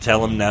mean, when you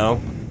tell him no,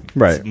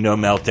 right? No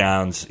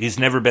meltdowns. He's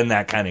never been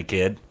that kind of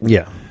kid.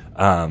 Yeah.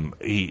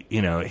 He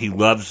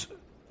loves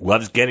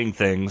getting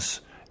things,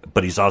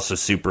 but he's also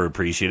super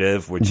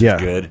appreciative, which is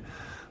good.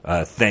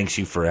 Thanks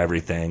you for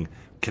everything.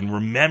 Can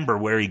remember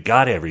where he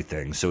got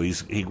everything, so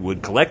he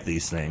would collect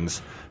these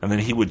things, and then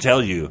he would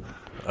tell you,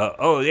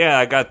 "Oh yeah,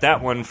 I got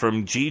that one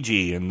from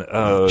Gigi, and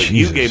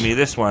you gave me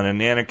this one, and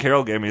Nana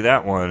Carol gave me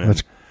that one." And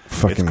that's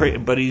fucking. It's crazy,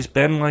 but he's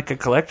been like a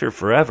collector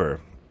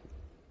forever,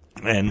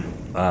 and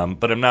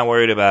but I'm not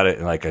worried about it.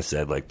 Like I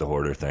said, like the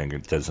hoarder thing,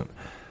 it doesn't.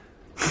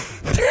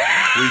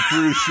 We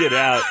threw shit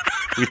out.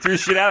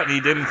 And he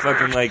didn't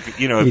fucking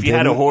if you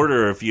had a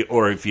hoarder, if you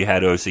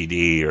had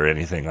OCD or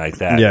anything like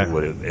that,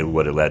 it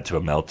would have led to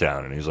a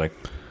meltdown. And he's like,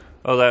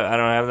 "Oh, I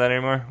don't have that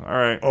anymore. All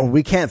right." Oh,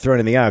 we can't throw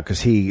anything out because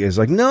he is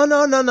like, no,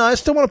 I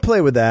still want to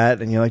play with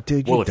that. And you're like,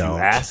 dude, if you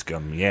ask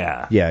him,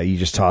 yeah, you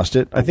just tossed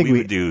it. I think we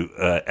would do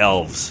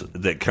elves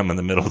that come in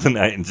the middle of the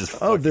night and just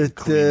clean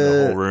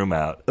the whole room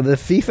out. The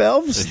thief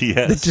elves,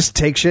 yes, that just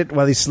take shit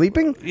while he's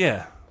sleeping.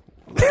 Yeah,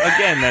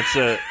 again,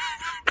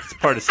 it's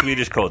part of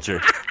Swedish culture.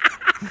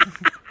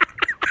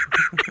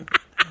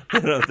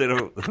 They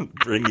don't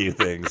bring you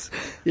things.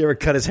 You ever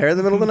cut his hair in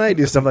the middle of the night?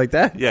 Do stuff like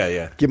that?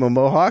 Yeah. Give him a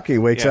mohawk. He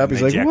wakes up.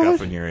 He's like, jack what?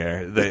 off in your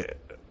ear.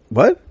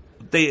 What?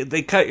 They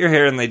cut your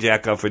hair and they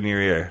jack off in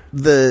your ear.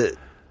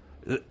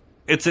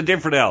 It's a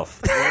different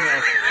elf.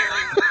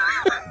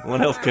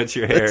 One elf cuts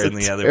your hair and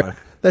the other one.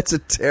 That's a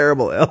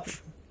terrible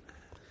elf.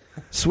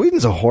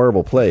 Sweden's a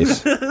horrible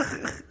place.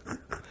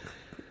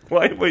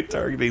 Why am I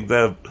targeting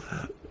them?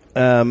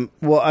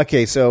 Well,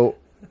 okay, so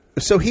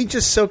he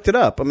just soaked it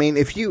up. I mean,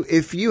 if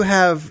you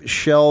have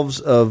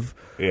shelves of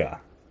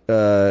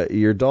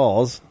your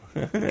dolls,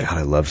 God,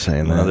 I love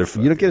saying that.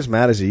 You don't get as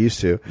mad as you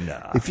used to.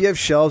 Nah. If you have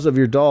shelves of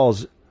your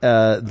dolls,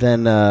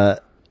 then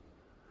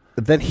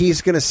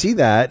he's going to see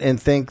that and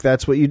think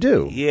that's what you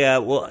do. Yeah,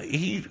 well,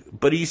 he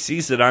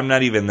sees that I'm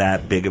not even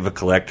that big of a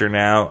collector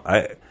now.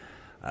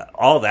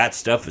 All that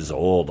stuff is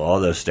old.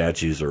 All those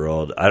statues are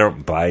old. I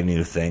don't buy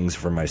new things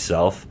for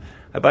myself.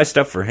 I buy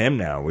stuff for him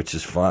now, which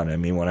is fun. I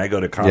mean, when I go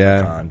to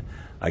Comic-Con,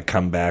 I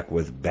come back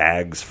with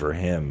bags for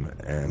him.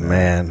 And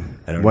man,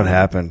 what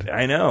happened?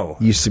 I know.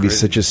 You used to be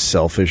such a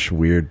selfish,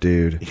 weird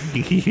dude.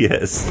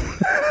 Yes.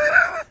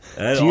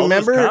 Do you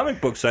remember those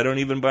comic books? I don't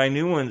even buy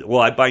new ones.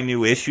 Well, I buy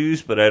new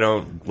issues, but I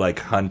don't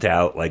hunt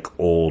out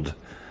old.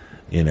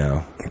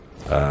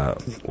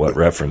 What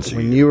reference?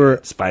 When you were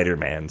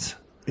Spider-Man's.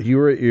 You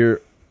were at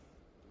your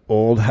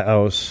old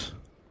house.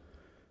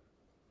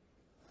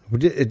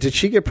 Did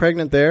she get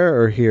pregnant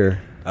there or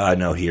here?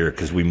 No, here,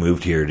 because we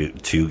moved here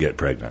to get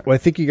pregnant. Well, I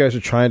think you guys are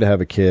trying to have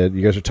a kid.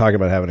 You guys are talking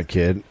about having a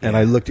kid. And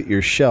I looked at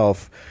your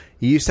shelf.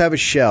 You used to have a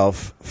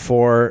shelf,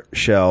 4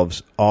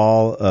 shelves,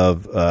 all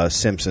of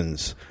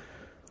Simpsons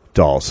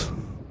dolls,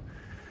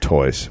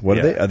 toys. What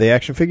are they? Are they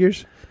action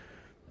figures?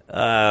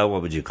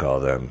 What would you call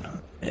them?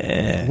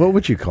 What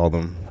would you call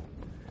them?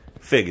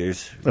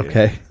 Figures.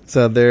 Okay.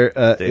 So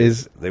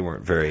they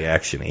weren't very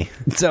actiony.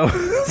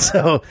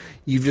 So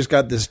you've just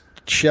got this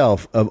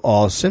shelf of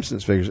all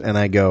Simpsons figures, and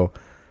I go,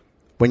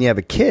 when you have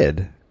a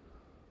kid,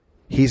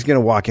 he's going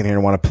to walk in here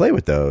and want to play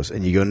with those,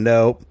 and you go,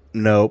 nope,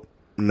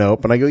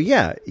 and I go,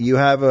 yeah, you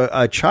have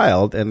a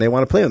child and they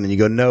want to play with them, and you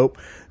go, nope,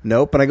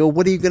 and I go,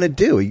 what are you going to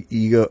do?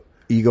 You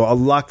go, I'll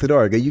lock the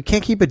door. I go, you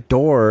can't keep a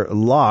door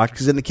locked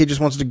because then the kid just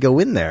wants to go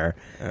in there.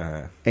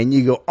 And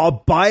you go,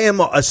 I'll buy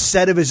him a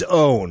set of his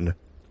own.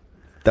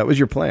 That was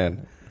your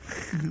plan.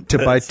 To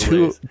buy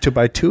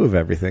two of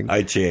everything.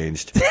 I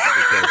changed.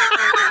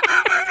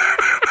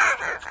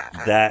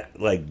 That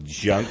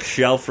junk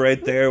shelf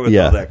right there with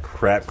all that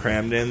crap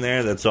crammed in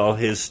there, that's all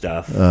his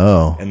stuff.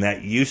 Oh. And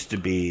that used to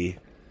be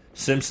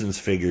Simpsons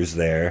figures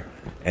there.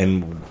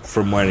 And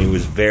from when he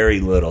was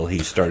very little, he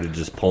started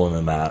just pulling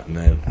them out, and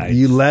then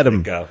you let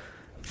him go.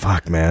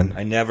 Fuck, man.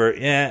 I never.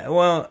 Yeah.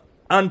 Well,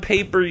 on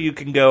paper, you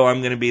can go, I'm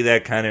going to be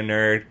that kind of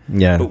nerd.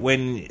 Yeah. But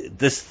when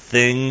this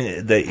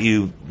thing that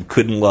you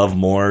couldn't love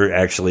more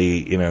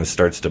actually,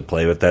 starts to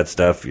play with that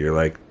stuff, you're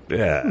like,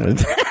 yeah.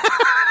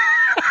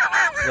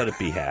 Let it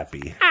be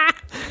happy.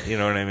 You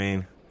know what I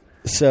mean?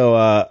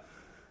 So,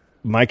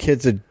 my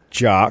kid's a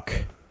jock.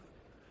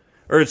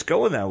 Or it's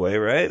going that way,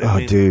 right? I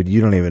mean, dude,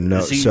 you don't even know.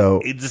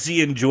 Does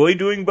he enjoy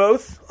doing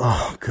both?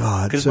 Oh,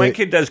 God. Because my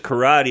kid does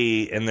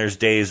karate, and there's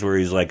days where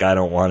he's like, I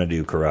don't want to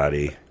do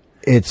karate.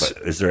 But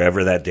is there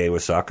ever that day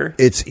with soccer?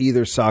 It's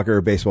either soccer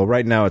or baseball.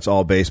 Right now, it's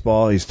all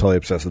baseball. He's totally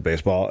obsessed with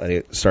baseball, and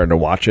he's starting to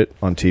watch it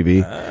on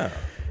TV. Oh.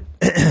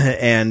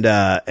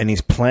 and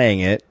he's playing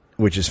it,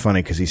 which is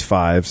funny because he's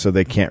 5, so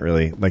they can't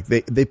really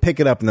they pick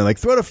it up and they're like,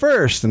 throw it to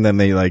first, and then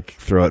they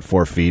throw it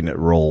 4 feet and it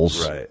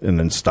rolls and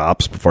then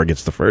stops before it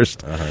gets to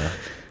first.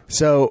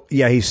 So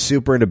yeah, he's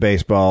super into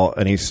baseball,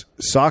 and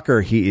soccer.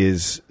 He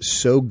is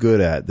so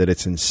good at that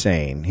it's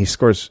insane. He's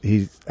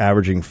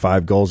averaging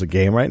 5 goals a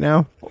game right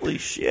now. Holy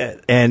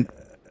shit! And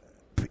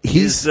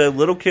is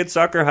little kid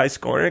soccer high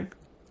scoring?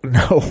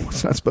 No,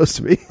 it's not supposed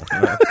to be.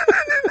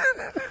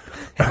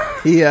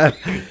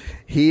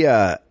 He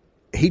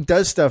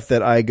does stuff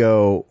that I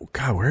go,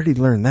 God, where did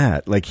he learn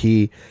that? Like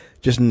he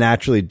just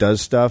naturally does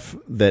stuff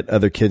that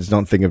other kids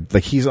don't think of.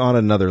 Like he's on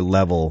another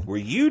level. Were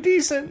you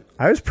decent?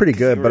 I was pretty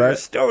good, You but were I a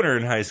stoner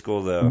in high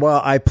school, though.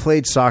 well, I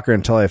played soccer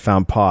until I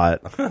found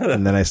pot,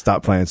 and then I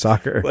stopped playing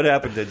soccer. What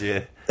happened? Did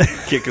you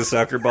kick a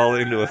soccer ball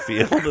into a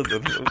field? What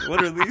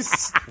are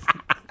these?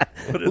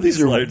 What are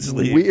these are large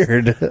leaves?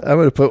 weird.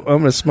 I'm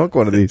gonna smoke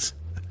one of these.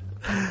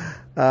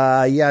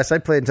 Yes, I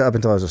played up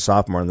until I was a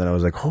sophomore, and then I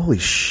was like, holy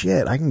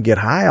shit, I can get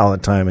high all the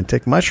time and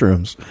take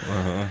mushrooms.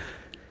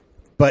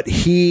 But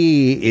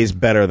he is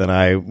better than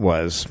I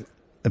was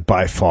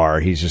by far.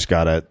 He's just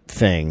got a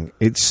thing.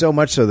 It's so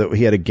much so that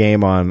we had a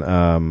game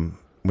on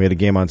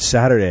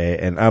Saturday,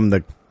 and I'm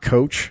the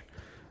coach,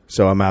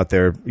 so I'm out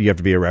there. You have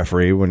to be a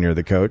referee when you're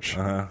the coach.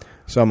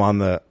 So I'm on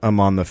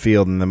the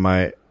field, and then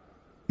my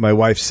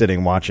wife's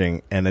sitting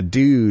watching, and a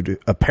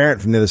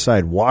parent from the other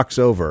side walks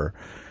over,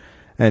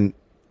 and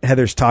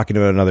Heather's talking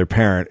to another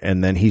parent,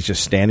 and then he's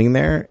just standing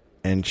there,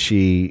 and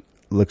she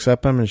looks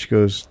up at him and she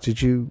goes,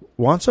 "Did you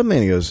want something?"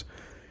 And he goes,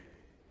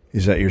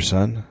 "Is that your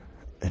son?"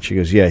 And she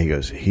goes, "Yeah." He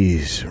goes,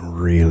 "He's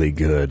really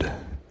good."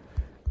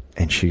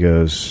 And she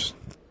goes,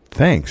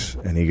 "Thanks."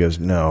 And he goes,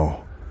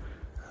 "No.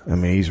 I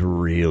mean, he's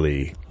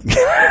really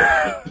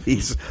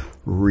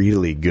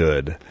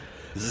good."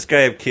 Does this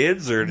guy have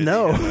kids or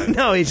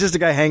No, he's just a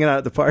guy hanging out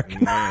at the park. Do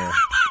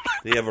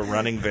you have a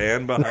running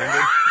van behind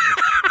him?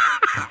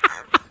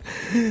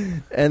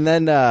 And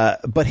then,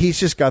 but he's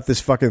just got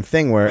this fucking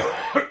thing where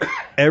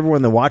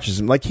everyone that watches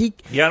him, like he.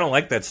 Yeah, I don't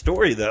like that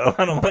story though.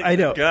 I don't like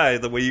that guy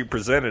the way you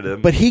presented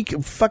him. But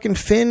fucking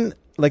Finn,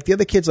 like the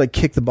other kids, like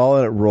kick the ball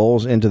and it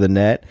rolls into the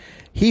net.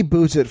 He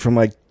boots it from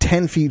like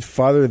 10 feet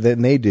farther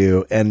than they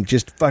do, and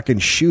just fucking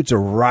shoots a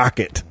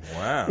rocket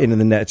into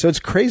the net. So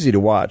it's crazy to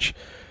watch.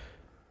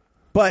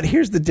 But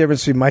here's the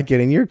difference between my kid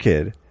and your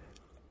kid.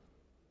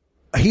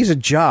 He's a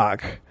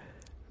jock,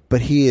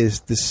 but he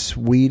is the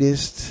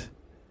sweetest.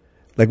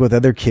 Like with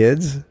other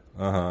kids,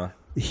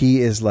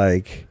 he is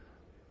like,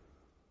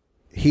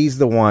 he's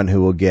the one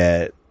who will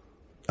get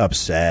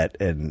upset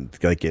and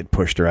like get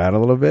pushed around a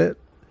little bit.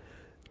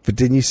 But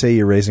didn't you say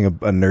you're raising a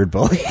nerd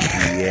bully?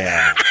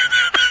 Yeah.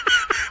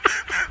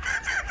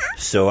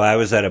 So I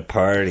was at a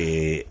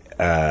party,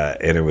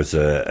 and it was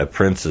a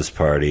princess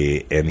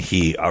party, and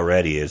he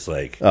already is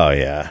like, oh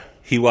yeah.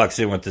 He walks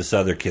in with this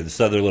other kid,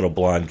 this other little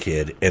blonde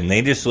kid, and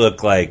they just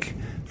look like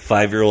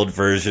 5-year-old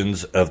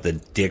versions of the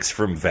dicks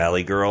from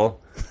Valley Girl.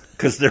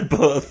 Because they're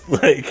both,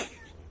 like,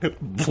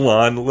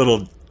 blonde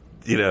little,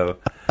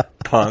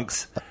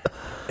 punks.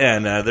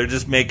 And they're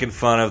just making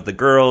fun of the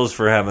girls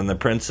for having the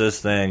princess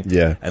thing.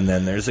 Yeah. And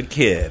then there's a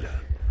kid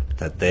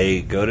that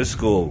they go to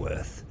school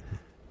with.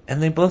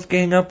 And they both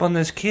gang up on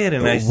this kid.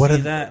 And I see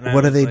that. And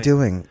what are they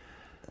doing?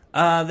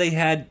 They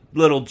had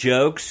little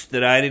jokes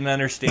that I didn't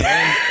understand.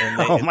 And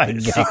they, oh, my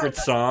God. Secret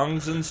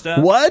songs and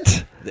stuff.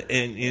 What?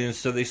 And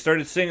so they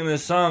started singing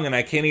this song, and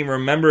I can't even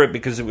remember it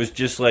because it was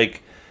just,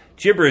 like,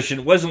 gibberish, and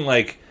it wasn't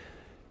like,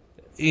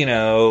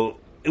 it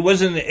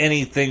wasn't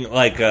anything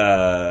like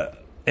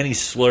any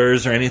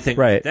slurs or anything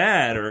like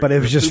that, or but it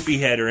was just poopy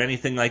head or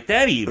anything like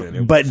that. Even,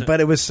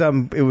 it was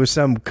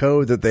some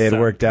code that they had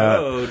worked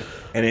out,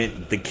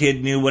 and the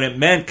kid knew what it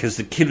meant because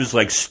the kid was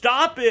like,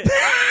 "Stop it!"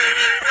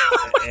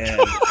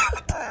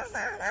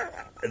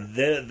 and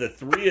the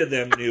three of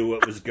them knew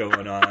what was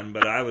going on,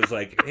 but I was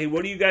like, "Hey,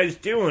 what are you guys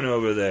doing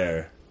over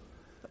there?"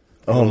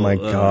 Oh my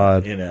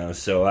God!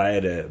 So I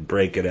had to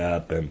break it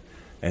up,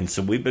 and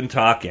so we've been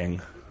talking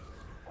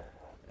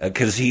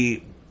because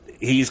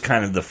he's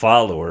kind of the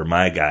follower.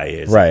 My guy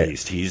is right. At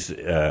least he's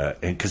and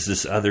because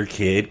this other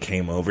kid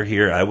came over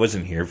here, I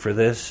wasn't here for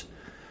this.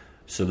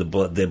 So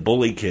the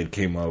bully kid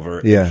came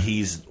over. Yeah, and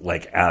he's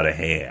like out of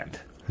hand.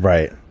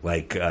 Right.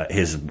 Like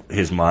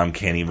his mom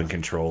can't even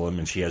control him,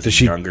 and she has a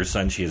younger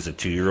son. She has a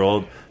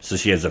 2-year-old, so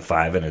she has a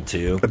 5 and a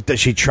 2. Does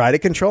she try to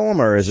control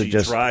him, or is it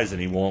just she tries and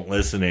he won't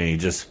listen,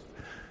 and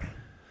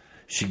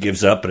she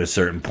gives up at a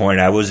certain point.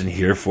 I wasn't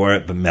here for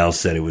it, but Mel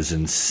said it was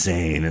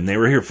insane, and they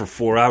were here for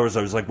 4 hours.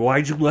 I was like,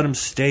 why'd you let him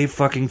stay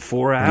fucking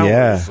 4 hours?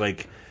 Yeah.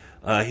 Like,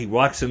 he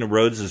walks into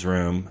Rhodes's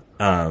room,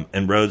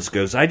 and Rhodes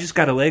goes, "I just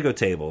got a Lego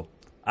table.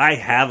 I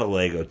have a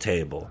Lego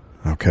table."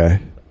 Okay.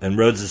 And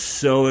Rhodes is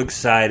so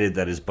excited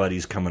that his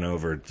buddy's coming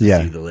over to see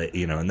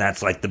and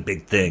that's like the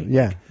big thing.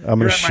 Yeah, I'm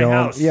going to show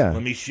him. Yeah,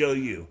 let me show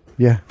you.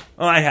 Yeah.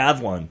 Oh, I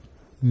have one.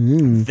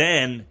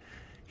 Then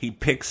he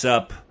picks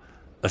up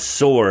a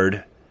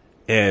sword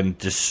and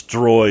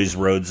destroys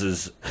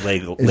Rhodes's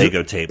Lego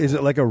table. Is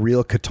it like a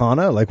real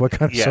katana? Like what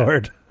kind of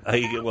sword?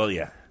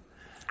 Yeah.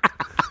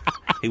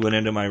 He went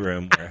into my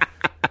room where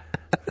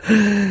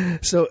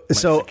So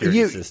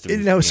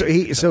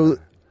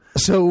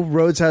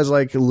Rhodes has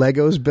like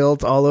Legos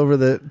built all over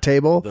the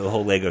table. The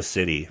whole Lego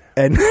city.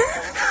 And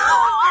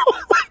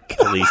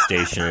police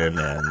station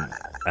and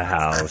a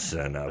house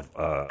and a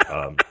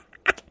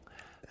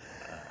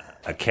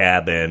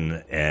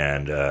cabin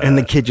and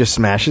the kid just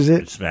smashes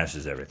it? It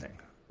smashes everything.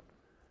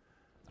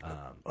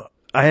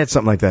 I had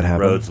something like that happen.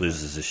 Rhodes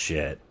loses his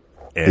shit.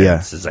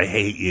 and says, "I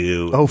hate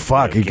you." Oh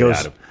fuck! He Get goes.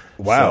 out of-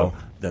 Wow. So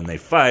then they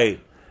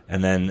fight,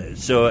 and then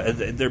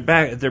they're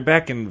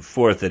back and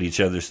forth at each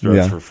other's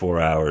throats for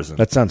 4 hours. And,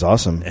 That sounds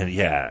awesome.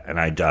 and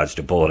I dodged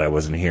a bullet. I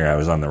wasn't here. I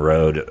was on the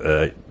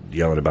road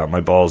yelling about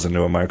my balls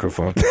into a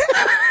microphone.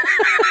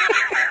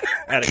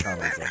 At a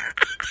comedy club.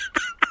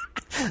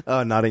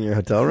 Oh, not in your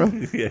hotel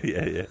room?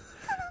 Yeah.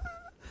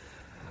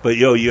 But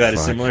you had a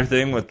similar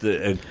thing with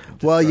the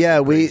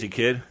crazy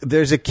kid.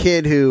 There's a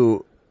kid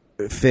who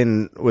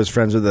Finn was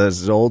friends with at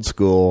his old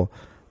school,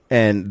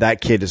 and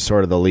that kid is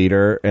sort of the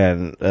leader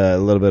and a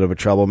little bit of a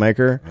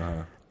troublemaker.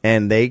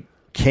 And they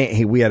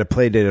can't. We had a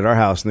play date at our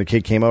house, and the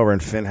kid came over,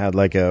 and Finn had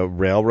like a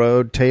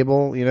railroad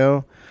table,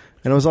 and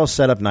it was all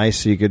set up nice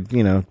so you could,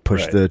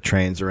 push the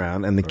trains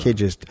around. And the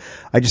kid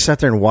I just sat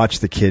there and watched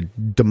the kid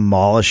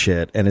demolish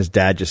it, and his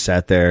dad just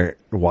sat there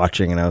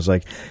watching, and I was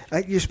like,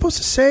 you're supposed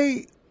to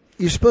say,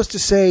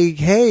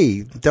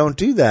 hey, don't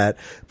do that,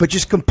 but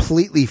just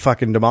completely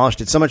fucking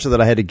demolished it, so much so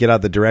that I had to get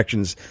out the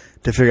directions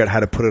to figure out how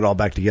to put it all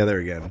back together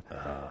again.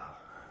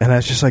 And I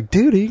was just like,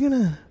 dude, are you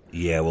gonna...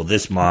 Yeah, well,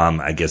 this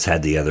mom, I guess,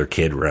 had the other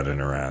kid running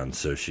around,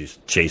 so she's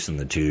chasing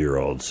the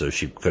 2-year-old, so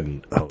she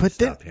couldn't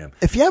stop him.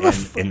 If you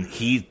have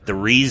the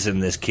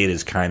reason this kid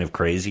is kind of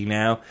crazy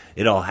now,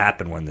 it all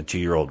happened when the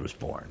 2-year-old was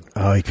born.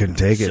 Oh, he couldn't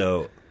take it.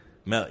 So,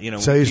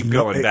 So we he's keep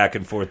going back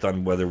and forth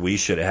on whether we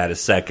should have had a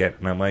second,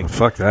 and I'm like,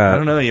 fuck that. I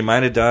don't know. We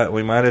might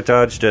have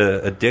dodged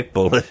a dick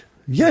bullet.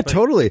 Yeah,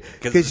 totally.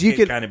 Because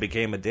you kind of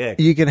became a dick.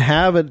 You can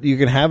have a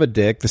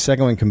dick. The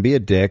second one can be a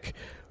dick,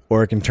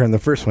 or it can turn the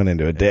first one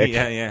into a dick.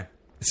 Yeah.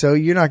 So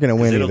you're not going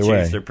to win either way. It'll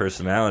change their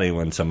personality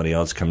when somebody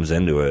else comes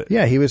into it.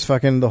 Yeah, he was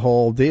fucking the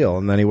whole deal,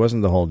 and then he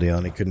wasn't the whole deal,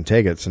 and he couldn't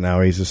take it. So now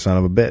he's a son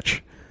of a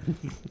bitch.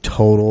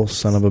 Total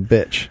son of a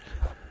bitch.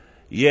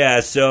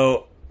 Yeah,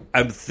 so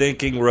I'm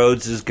thinking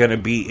Rhodes is going to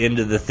be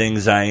into the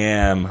things I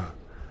am,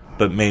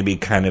 but maybe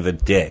kind of a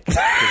dick.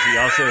 Because he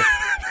also...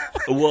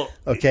 Well,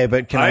 okay,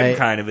 but I'm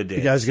kind of a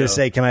dick. I was going to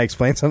say, can I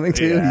explain something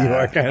to you? You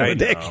are kind of a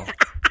dick.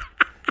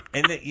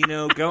 And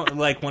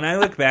when I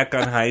look back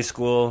on high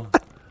school,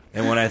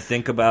 and when I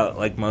think about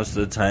like most of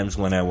the times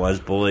when I was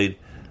bullied,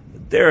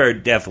 there are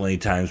definitely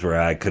times where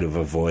I could have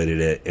avoided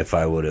it if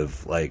I would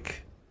have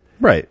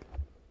right,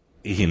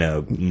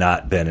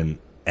 not been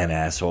an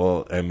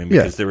asshole. I mean,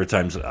 because there were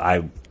times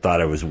I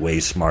thought I was way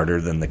smarter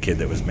than the kid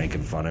that was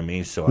making fun of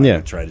me, so I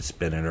would try to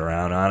spin it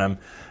around on him,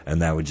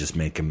 and that would just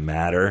make him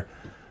madder.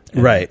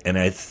 Right. And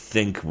I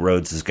think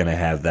Rhodes is going to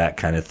have that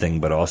kind of thing,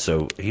 but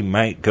also he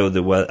might go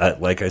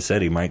like I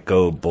said, he might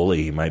go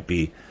bully. He might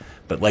be,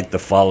 but like the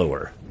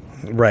follower.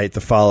 Right, the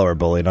follower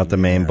bully, not the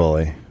main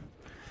bully.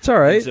 It's all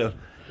right.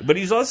 But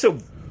he's also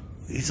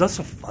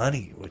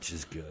funny, which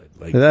is good.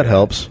 Like that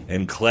helps.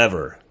 And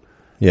clever.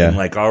 Yeah. And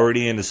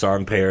already into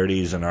song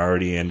parodies and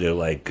already into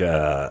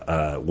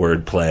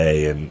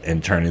wordplay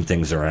and turning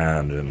things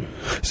around. And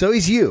so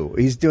he's you.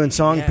 He's doing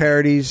song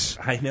parodies.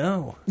 I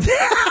know.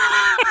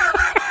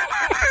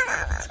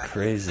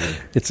 Crazy.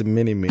 It's a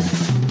mini-me.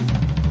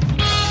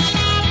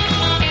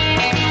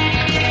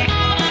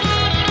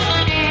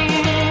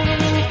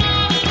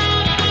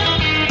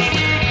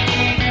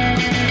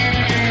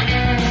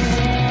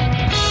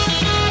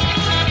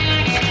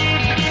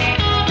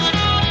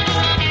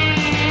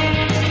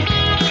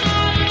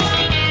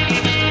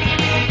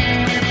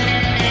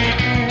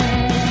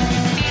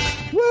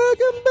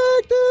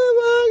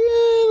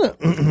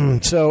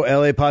 So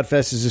LA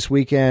Podfest is this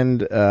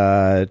weekend,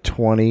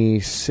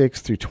 26th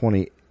through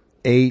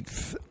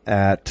 28th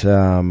at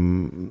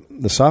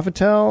the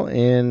Sofitel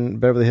in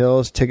Beverly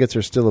Hills. Tickets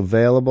are still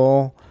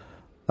available,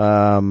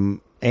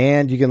 and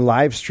you can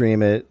live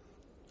stream it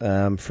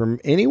from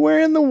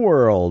anywhere in the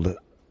world.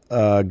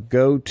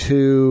 Go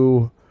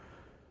to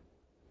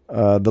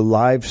the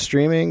live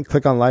streaming.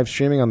 Click on live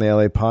streaming on the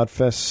LA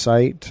Podfest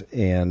site,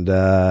 and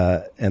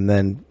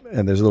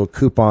there's a little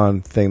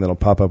coupon thing that'll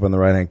pop up in the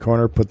right-hand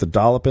corner. Put the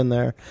dollop in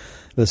there.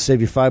 It'll save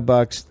you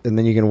 $5, and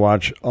then you can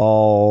watch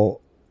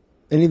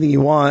anything you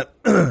want.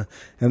 And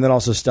then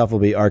also stuff will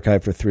be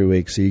archived for 3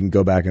 weeks, so you can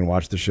go back and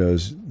watch the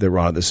shows that were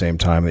on at the same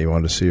time that you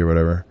wanted to see or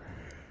whatever.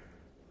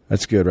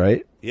 That's good,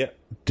 right? Yeah.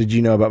 Did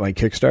you know about my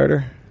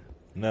Kickstarter?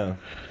 No.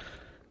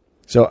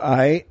 So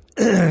I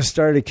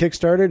started a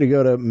Kickstarter to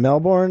go to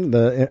Melbourne,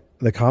 the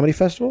comedy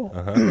festival,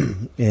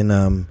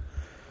 in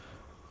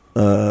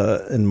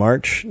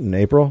March and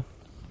April,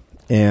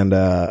 and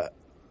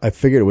I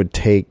figured it would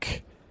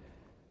take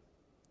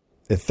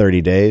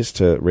 30 days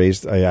to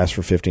raise. I asked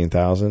for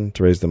 $15,000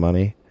 to raise the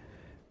money,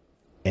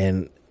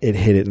 and it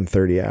hit it in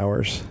 30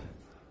 hours.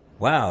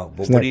 Wow!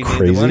 But Isn't what do you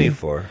crazy? need the money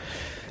for?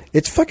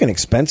 It's fucking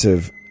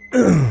expensive.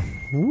 I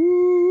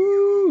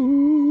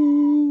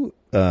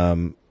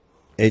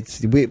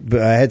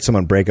had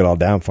someone break it all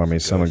down for me.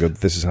 Someone go,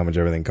 "This is how much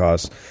everything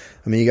costs."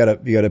 I mean, you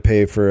gotta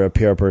pay for a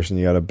PR person.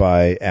 You gotta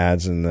buy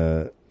ads in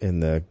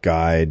the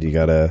guide. You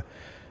gotta.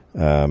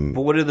 But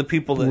what are the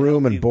people that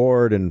room and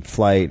board and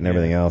flight and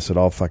everything else?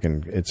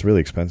 It's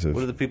really expensive.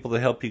 What are the people that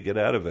help you get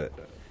out of it?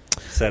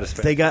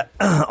 Satisfaction. They got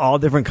all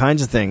different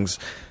kinds of things.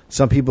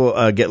 Some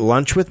people get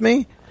lunch with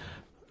me.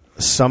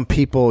 Some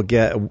people a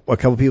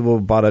couple people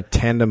bought a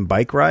tandem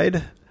bike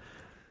ride.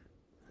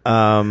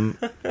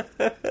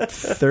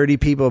 30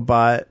 people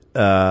bought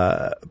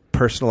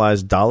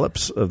personalized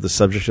dollops of the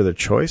subject of their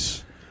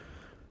choice.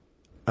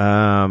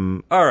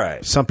 All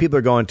right. Some people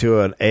are going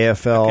to an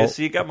AFL. Okay,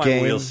 so you got my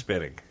game. wheels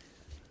spinning.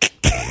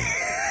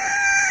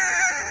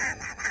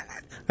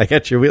 I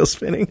got your wheels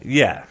spinning?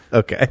 Yeah.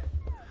 Okay.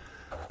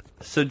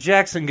 So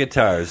Jackson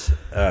guitars.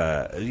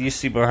 You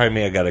see behind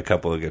me, I got a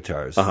couple of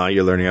guitars.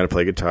 You're learning how to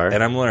play guitar.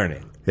 And I'm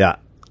learning. Yeah.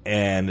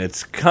 And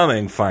it's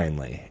coming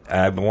finally.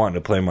 I've been wanting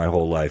to play my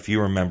whole life.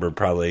 You remember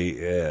probably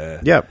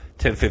 10,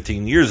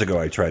 15 years ago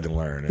I tried to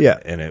learn.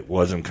 And it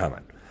wasn't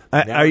coming.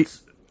 Are you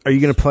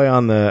going to play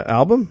on the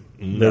album?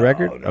 The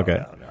record? No,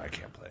 okay. No, I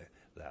can't play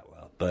that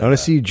well. But I want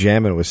to see you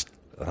jamming with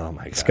oh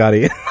my God.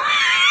 Scotty.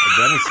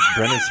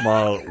 Brendan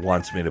Small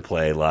wants me to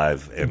play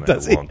live, and I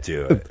won't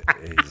do it.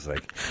 He's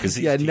like, cause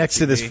he's next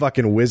to this me.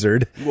 Fucking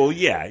wizard. Well,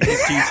 yeah,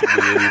 he's teaching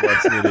me, and he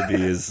wants me to be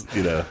his,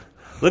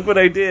 look what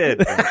I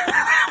did.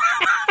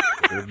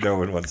 No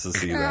one wants to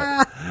see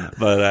that.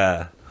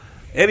 But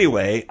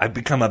anyway, I've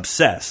become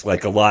obsessed.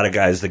 Like a lot of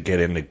guys that get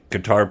into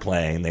guitar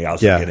playing, they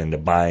also get into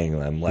buying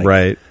them.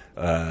 Like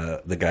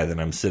the guy that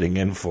I'm sitting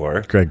in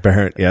for. Greg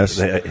Barrett, yes.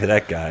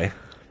 That guy.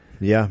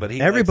 Yeah, but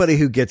everybody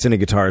who gets into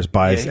guitars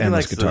buys he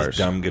endless likes guitars. Those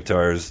dumb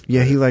guitars.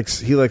 Yeah, he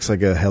likes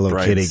like a Hello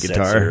Brian Kitty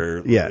guitar.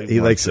 Setzer, Yeah,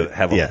 he likes to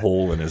have a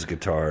hole in his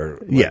guitar.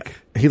 Yeah,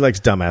 he likes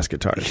dumbass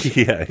guitars.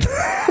 Yeah.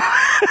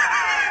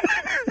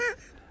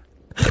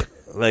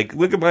 Like,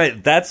 look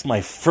at that's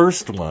my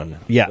first one.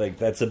 Yeah. Like,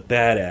 that's a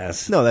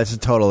badass. No, that's a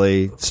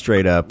totally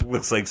straight up.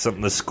 Looks like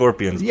something the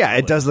Scorpions Yeah,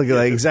 it does look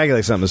like exactly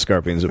like something the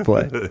Scorpions would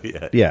play.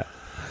 Yeah.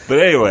 But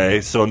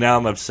anyway, so now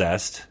I'm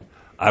obsessed.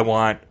 I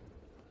want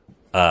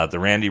the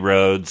Randy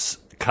Rhoads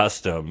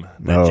custom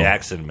that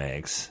Jackson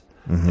makes,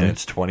 and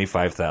it's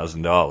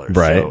 $25,000.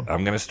 Right. So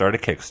I'm going to start a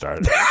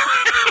Kickstarter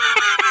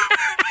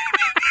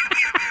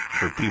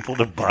for people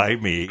to buy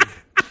me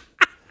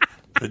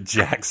the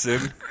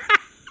Jackson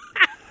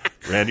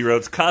Randy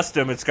Rhoads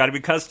custom. It's got to be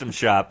custom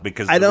shop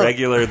because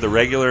the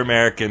regular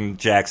American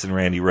Jackson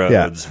Randy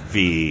Rhoads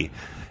V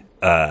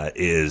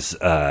is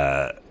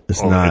only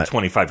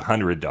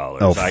 $2,500.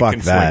 Oh, I fuck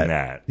can swing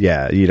that.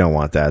 Yeah, you don't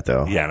want that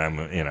though. Yeah, and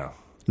I'm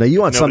No,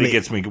 you want nobody something.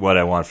 gets me what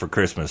I want for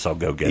Christmas, I'll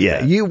go get that.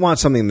 Yeah, you want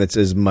something that's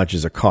as much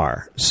as a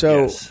car.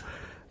 So,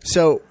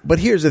 but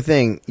here's the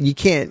thing: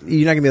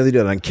 you're not gonna be able to do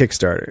it on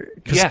Kickstarter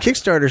because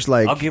Kickstarter's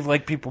like I'll give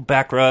like people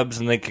back rubs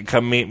and they can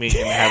come meet me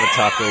and have a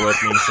taco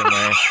with me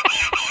somewhere.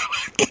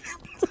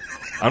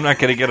 I'm not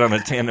gonna get on a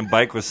tandem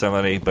bike with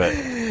somebody, but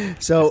if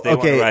they want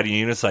to ride a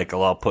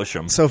unicycle, I'll push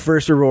them. So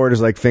first reward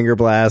is like finger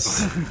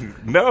blast.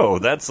 No,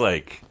 that's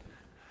like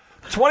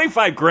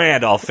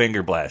 $25,000. I'll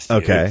finger blast you.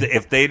 Okay.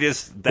 If they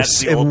just that's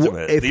the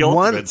ultimate. The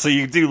ultimate. So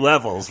you do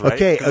levels, right?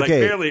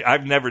 Okay.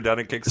 I've never done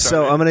a Kickstarter.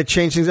 So I'm going to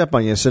change things up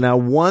on you. So now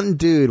one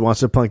dude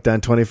wants to plunk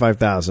down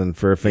 $25,000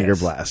 for a finger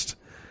blast.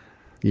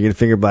 You can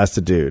finger blast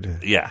a dude.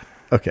 Yeah.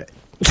 Okay.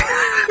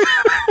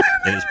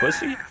 In his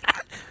pussy?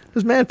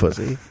 His man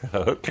pussy.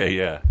 Okay.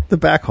 Yeah. The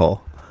back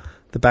hole.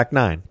 The back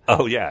nine.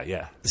 Oh yeah.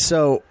 Yeah.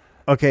 So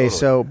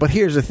but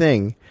here's the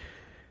thing: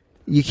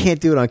 you can't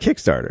do it on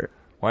Kickstarter.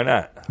 Why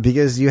not?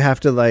 Because it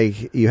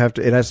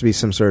has to be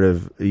some sort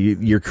of,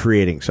 you're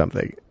creating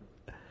something.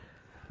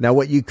 Now,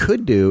 what you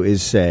could do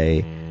is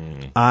say,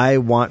 I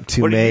want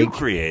to what make. What are you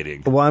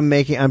creating? Well,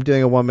 I'm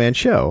doing a one-man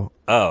show.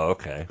 Oh,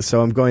 okay. So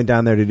I'm going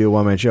down there to do a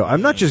one-man show.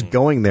 I'm not just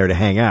going there to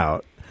hang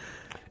out.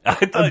 I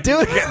thought you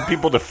were getting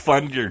people to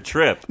fund your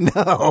trip.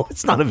 No,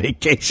 it's not a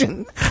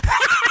vacation.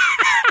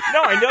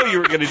 No, I know you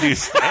were going to do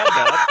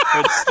stand-up,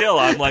 but still,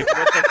 I'm like,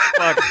 what the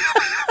fuck?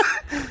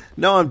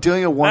 No, I'm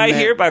doing a one-man... I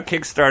hear about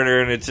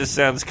Kickstarter, and it just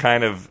sounds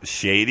kind of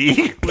shady.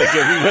 Like,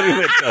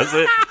 everybody that does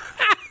it.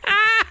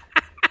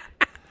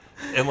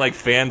 And, like,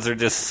 fans are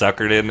just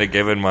suckered into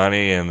giving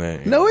money.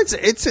 And No,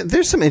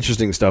 there's some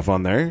interesting stuff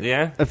on there.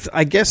 Yeah?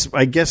 I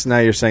guess now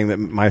you're saying that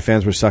my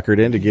fans were suckered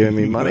into giving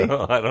me money.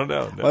 No, I don't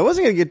know. No. Well, I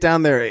wasn't going to get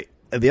down there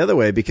the other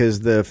way because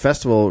the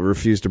festival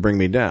refused to bring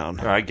me down.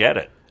 No, I get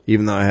it.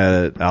 Even though I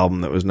had an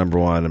album that was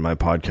 #1 and my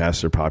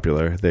podcasts are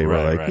popular, they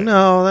were like,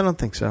 no, I don't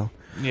think so.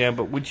 Yeah,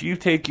 but would you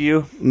take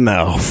you?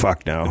 No,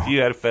 fuck no. If you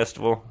had a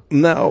festival?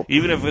 No.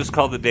 Even if it was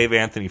called the Dave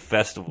Anthony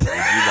Festival,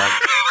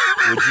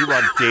 would you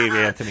want Dave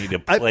Anthony to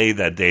play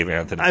that Dave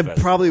Anthony Festival? I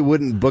probably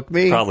wouldn't book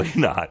me. Probably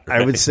not.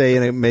 Right? I would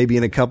say maybe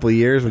in a couple of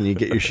years when you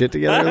get your shit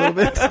together a little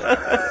bit.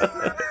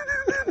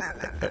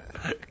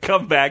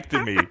 Come back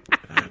to me.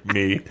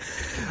 Me.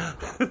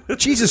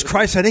 Jesus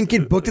Christ, I didn't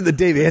get booked at the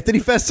Dave Anthony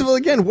Festival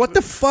again? What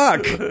the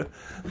fuck?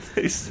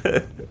 They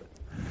said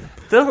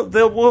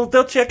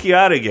they'll check you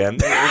out again.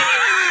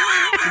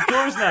 The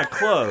door's not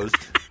closed.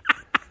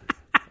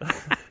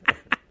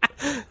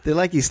 They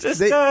like you.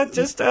 Just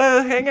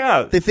hang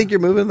out. They think you're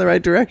moving in the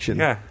right direction.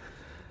 Yeah.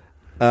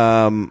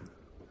 They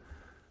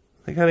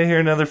gotta hear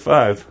another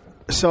 5.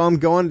 So I'm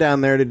going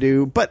down there to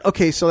do, but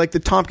okay. So like the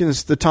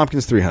Tompkins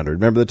 300.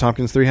 Remember the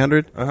Tompkins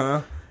 300?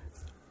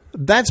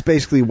 That's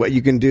basically what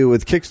you can do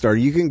with Kickstarter.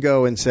 You can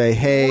go and say,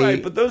 hey...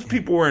 Right, but those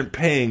people weren't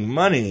paying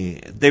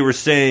money. They were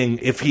saying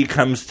if he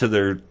comes to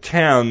their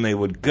town, they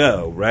would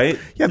go, right?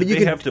 Yeah, but Did you they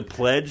could have to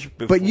pledge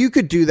before? But you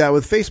could do that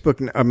with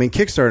Facebook. I mean,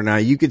 Kickstarter now.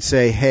 You could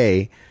say,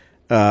 hey,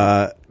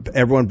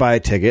 everyone buy a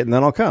ticket, and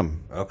then I'll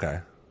come. Okay.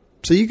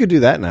 So you could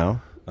do that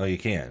now. Oh, you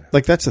can?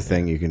 Like, that's a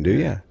thing you can do,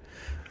 yeah.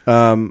 But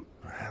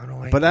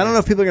I don't know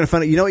if people are going to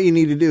find it. You know what you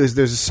need to do is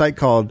there's a site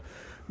called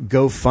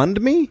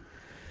GoFundMe.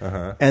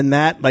 And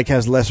that like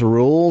has less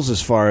rules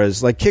as far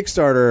as like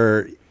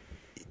Kickstarter.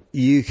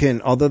 You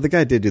can, although the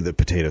guy did do the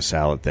potato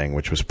salad thing,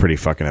 which was pretty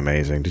fucking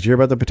amazing. Did you hear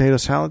about the potato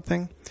salad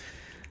thing?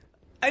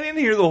 I didn't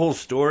hear the whole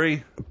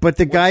story. But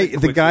the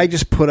guy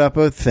just put up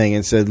a thing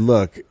and said,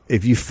 "Look,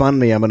 if you fund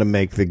me, I'm going to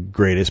make the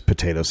greatest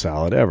potato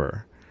salad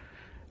ever."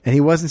 And he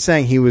wasn't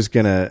saying he was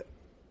going to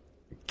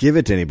give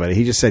it to anybody.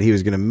 He just said he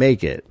was going to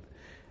make it,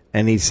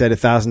 and he said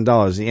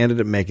 $1,000. He ended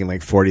up making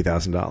like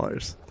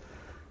 $40,000.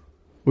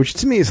 Which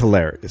to me is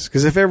hilarious,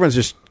 because if everyone's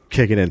just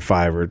kicking in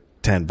 $5 or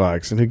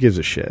 $10, then who gives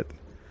a shit?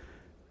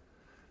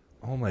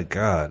 Oh my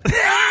god!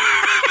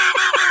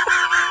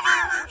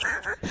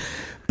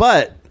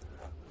 But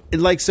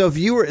like, so if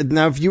you were to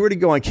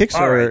go on Kickstarter,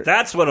 All right,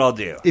 that's what I'll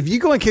do. If you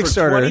go on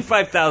Kickstarter, for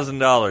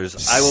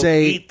 $25,000, I will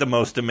eat the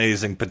most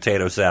amazing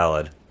potato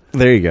salad.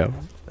 There you go.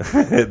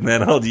 And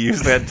then I'll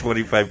use that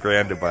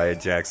 $25,000 to buy a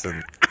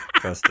Jackson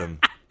custom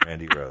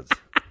Randy Rhoads.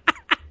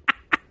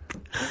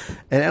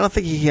 And I don't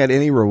think he had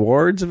any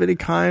rewards of any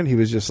kind. He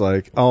was just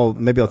like, "Oh,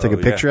 maybe I'll take a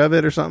picture of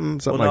it or something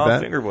like I'll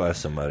that." Finger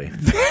blast somebody.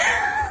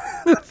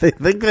 They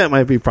think that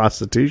might be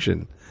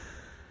prostitution.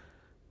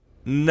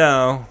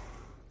 No,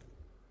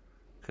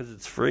 because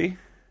it's free.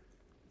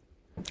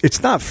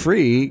 It's not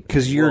free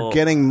because you're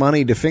getting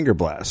money to finger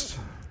blast.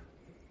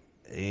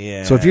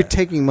 Yeah. So if you're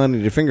taking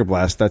money to finger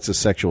blast, that's a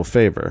sexual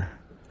favor.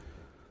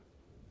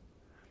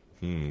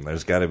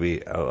 There's got to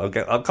be.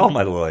 I'll call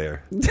my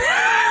lawyer.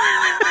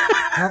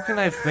 How can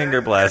I finger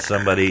blast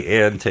somebody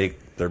and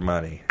take their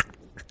money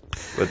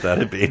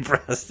without it being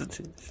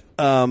prostitution?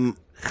 But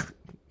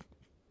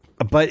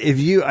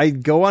if I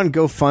go on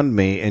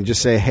GoFundMe and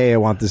just say, "Hey, I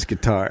want this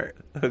guitar,"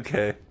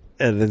 okay,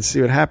 and then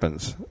see what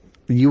happens,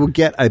 you will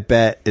get, I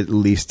bet, at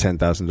least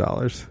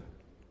 $10,000.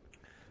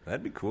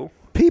 That'd be cool.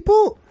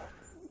 People,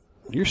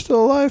 you're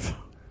still alive?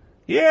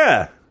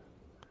 Yeah.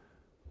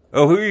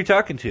 Oh, who are you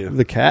talking to?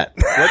 The cat.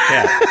 What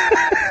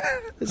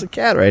cat? There's a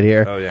cat right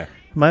here. Oh yeah,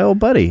 my old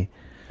buddy.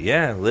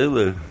 Yeah,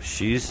 Lulu.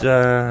 She's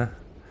 13.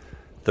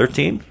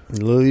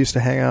 Lulu used to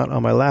hang out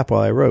on my lap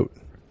while I wrote.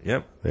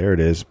 Yep. There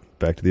it is.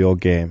 Back to the old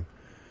game.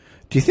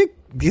 Do you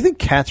think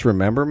cats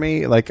remember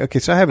me? Like, okay,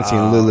 so I haven't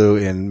seen Lulu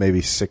in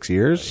maybe 6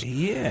 years.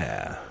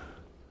 Yeah,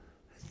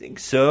 I think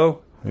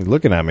so. You're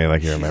looking at me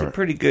like you remember. She's a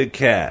pretty good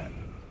cat.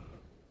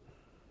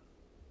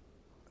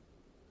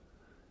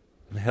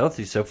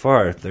 Healthy so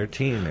far.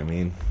 13. I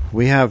mean,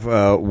 we have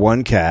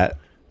one cat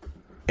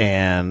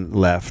and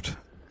left,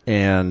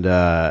 and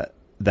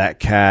that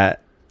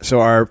cat. So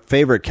our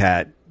favorite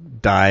cat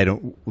died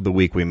the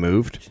week we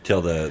moved. Did you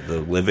tell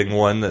the living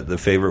one that the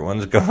favorite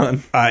one's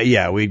gone?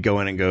 Yeah, we'd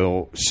go in and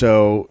go,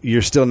 "So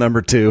you're still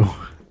number 2."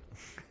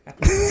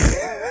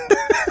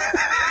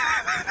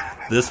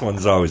 This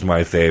one's always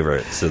my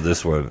favorite. So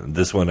this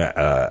one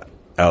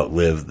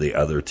outlived the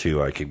other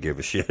two. I could give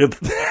a shit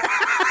about.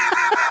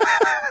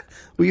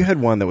 Well, you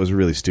had one that was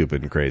really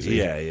stupid and crazy.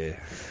 Yeah.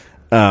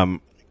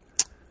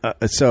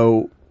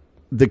 So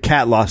the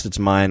cat lost its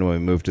mind when we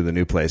moved to the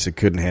new place. It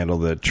couldn't handle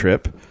the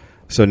trip.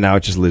 So now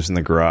it just lives in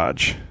the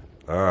garage.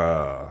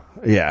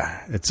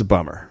 Yeah, it's a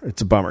bummer.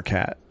 It's a bummer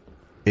cat.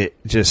 It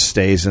just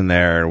stays in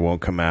there and won't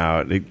come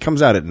out. It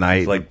comes out at night.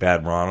 It's like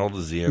Bad Ronald.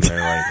 Is he in there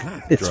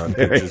like drawing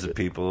pictures of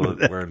people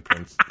wearing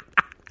prints?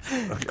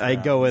 I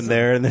go in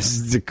there and this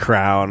is a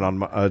crown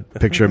on a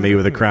picture of me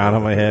with a crown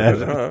on my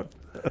head.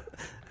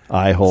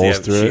 Eye holes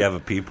through it. Does she have a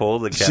peephole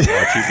that can't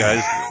watch you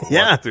guys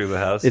walk through the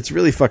house? It's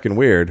really fucking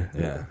weird.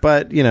 Yeah.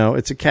 But,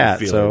 it's a cat. I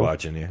feel so her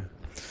watching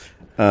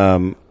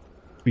you.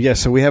 Yeah,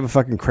 so we have a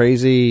fucking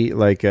crazy,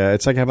 like,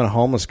 it's like having a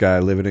homeless guy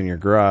living in your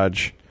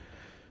garage.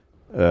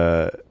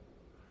 Yeah,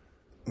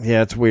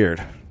 it's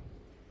weird.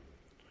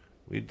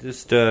 We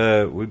just,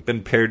 we've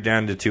been pared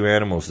down to 2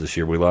 animals this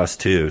year. We lost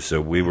 2, so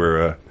we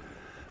were a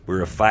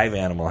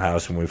 5-animal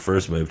house when we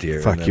first moved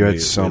here. Fuck, you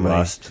had so many. We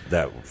lost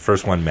that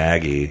first one,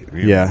 Maggie.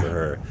 Remember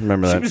her?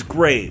 Remember that. She was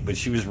great, but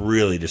she was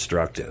really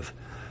destructive.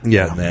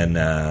 Yeah. And then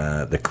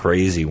the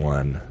crazy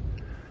one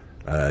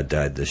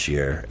died this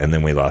year. And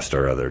then we lost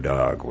our other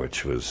dog,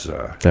 which was...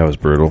 that was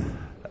brutal.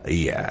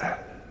 Yeah.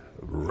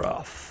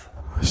 Rough.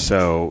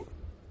 So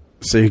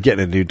you're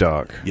getting a new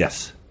dog?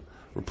 Yes.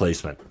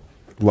 Replacement.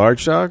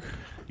 Large dog?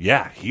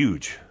 Yeah,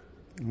 huge.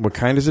 What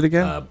kind is it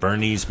again?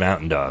 Bernese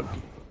Mountain Dog.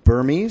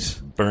 Burmese?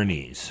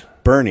 Bernese.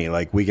 Bernie,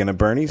 like Weekend at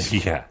Bernie's?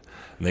 Yeah.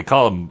 And they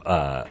call them,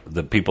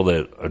 the people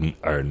that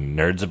are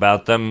nerds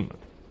about them,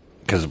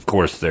 because of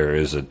course there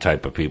is a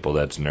type of people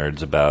that's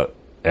nerds about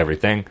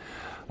everything.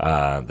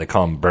 They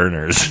call them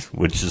burners,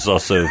 which is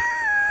also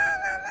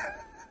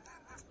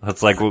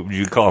That's like what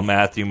you call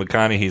Matthew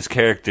McConaughey's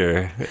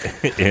character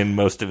in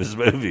most of his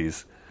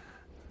movies.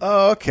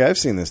 Oh, okay. I've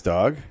seen this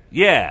dog.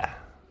 Yeah.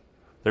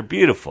 They're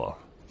beautiful.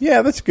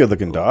 Yeah, that's a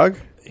good-looking dog.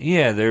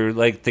 Yeah,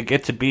 they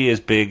get to be as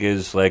big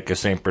as like a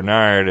Saint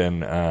Bernard,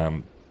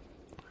 and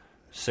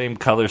same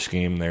color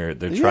scheme. They're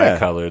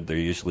tricolored. They're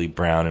usually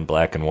brown and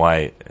black and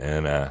white,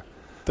 and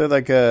They're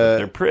like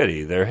they're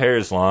pretty. Their hair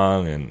is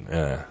long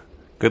and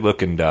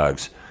good-looking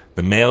dogs.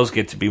 The males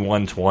get to be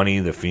 120.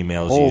 The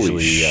females Holy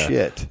usually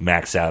shit.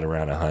 max out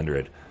around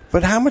 100.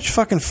 But how much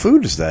fucking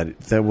food is that?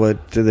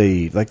 What do they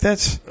eat? Like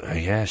that's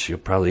Yeah, she'll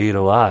probably eat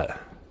a lot.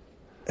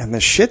 and the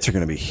shits are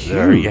going to be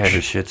huge. Yeah, the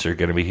shits are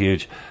going to be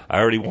huge. I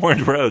already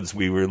warned Rhodes.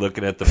 We were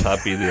looking at the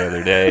puppy the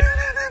other day,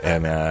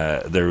 and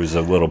there was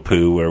a little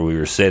poo where we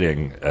were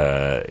sitting.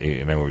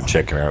 We were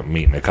checking out,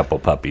 meeting a couple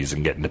puppies,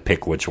 and getting to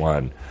pick which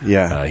one.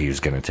 Yeah. He was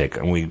going to take,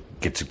 and we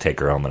get to take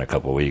her home in a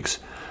couple weeks.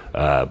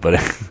 But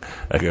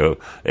I go,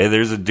 hey,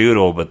 there's a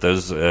doodle, but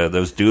those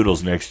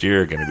doodles next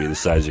year are going to be the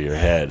size of your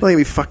head. They're going to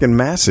be fucking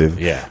massive.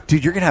 Yeah.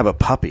 Dude, you're going to have a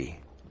puppy.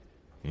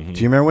 Mm-hmm.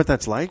 Do you remember what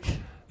that's like?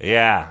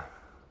 Yeah.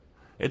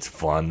 It's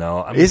fun,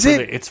 though. I mean, Is it?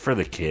 It's for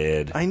the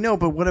kid. I know,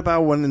 but what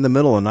about when in the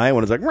middle of the night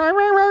when it's like, "Rah,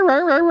 rah, rah, rah,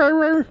 rah, rah,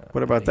 rah"?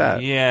 What about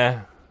that?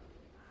 Yeah.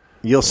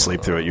 You'll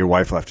sleep through it. Your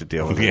wife will have to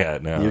deal with it. Yeah,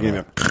 no. You're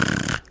gonna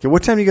be okay,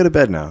 what time do you go to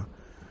bed now?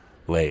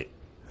 Late.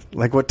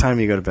 Like, what time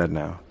do you go to bed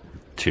now?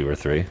 2 or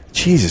 3.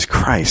 Jesus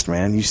Christ,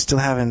 man. You still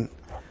haven't...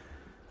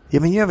 I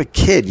mean, you have a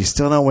kid. You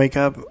still don't wake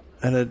up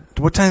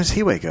what time does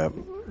he wake up?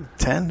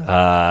 10?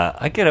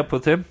 I get up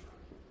with him.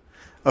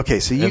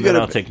 Okay, so you And go then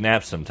to... I'll take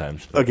naps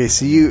sometimes. Okay,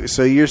 so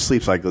your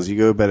sleep cycles, you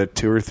go to bed at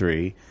 2 or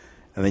 3,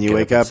 and then you Get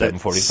wake up up at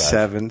at 7:45.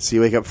 7. So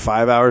you wake up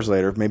 5 hours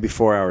later, maybe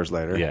 4 hours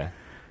later. Yeah.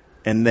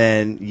 And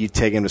then you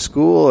take him to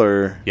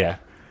school, Yeah.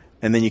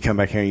 and then you come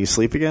back here and you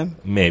sleep again?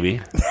 Maybe.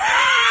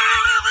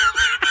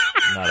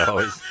 Not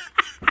always.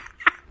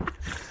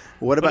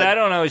 What But I about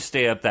don't always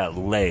stay up that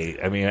late.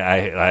 I mean,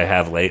 I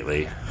have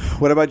lately.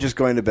 what about just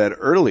going to bed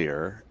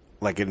earlier,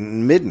 like at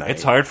midnight?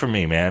 It's hard for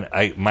me, man.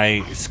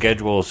 My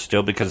schedule is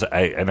still because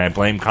I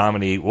blame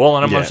comedy. Well,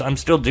 and I'm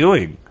still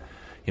doing.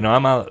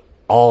 I'm out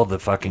all the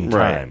fucking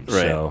time.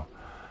 Right. So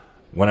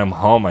when I'm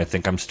home, I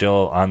think I'm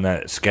still on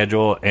that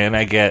schedule, and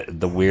I get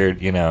the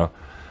weird,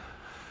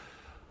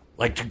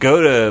 like to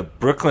go to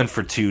Brooklyn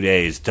for 2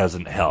 days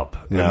doesn't help.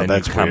 No, and then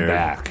that's you come weird.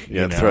 back.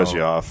 Yeah, it throws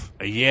you off.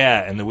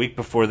 Yeah, and the week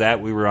before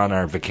that, we were on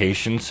our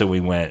vacation, so we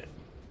went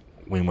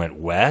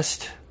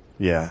west.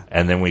 Yeah.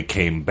 And then we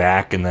came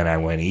back, and then I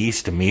went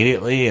east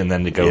immediately, and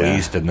then to go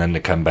east, and then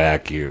to come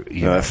back, No,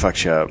 that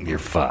fucks you up you're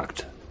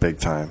fucked. big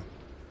time.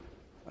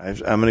 I'm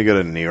going to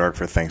go to New York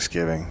for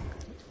Thanksgiving.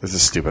 This is a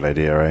stupid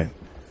idea, right?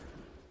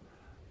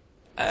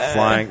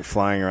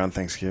 Flying around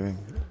Thanksgiving.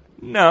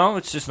 No,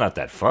 it's just not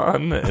that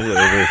fun.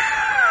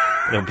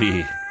 It'll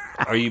be.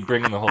 Are you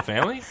bringing the whole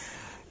family?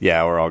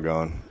 Yeah, we're all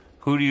going.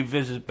 Who do you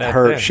visit back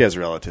there? She has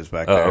relatives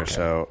back there, okay.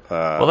 so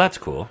Well, that's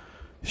cool.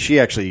 she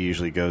actually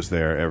usually goes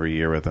there every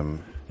year with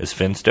him. Is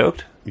Finn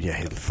stoked? Yeah,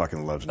 he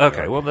fucking loves New Okay,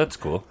 York. well, that's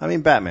cool. I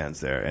mean, Batman's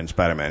there and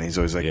Spider-Man. He's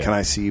always like, Yeah. "Can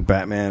I see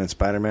Batman and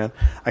Spider-Man?"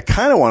 I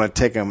kind of want to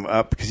take him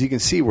up because you can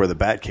see where the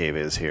Batcave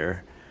is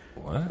here.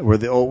 What? Where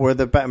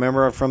the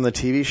remember from the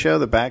TV show,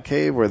 the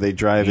Batcave, where they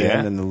drive Yeah.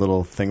 in and the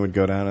little thing would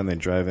go down and they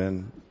drive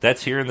in.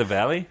 That's here in the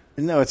valley?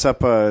 No, it's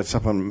up around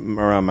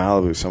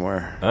Malibu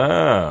somewhere.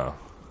 Oh.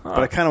 But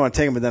I kind of want to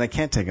take him, but then I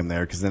can't take him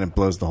there because then it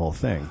blows the whole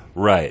thing.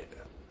 Right.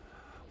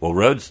 Well,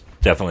 Rhodes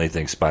definitely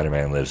thinks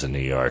Spider-Man lives in New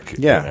York.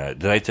 Yeah. And,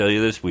 did I tell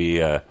you this?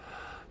 I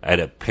had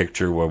a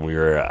picture when we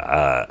were,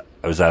 I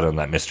was out on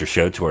that Mr.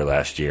 Show tour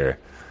last year,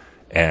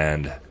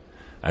 and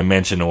I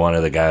mentioned to one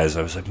of the guys,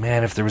 I was like,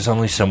 man, if there was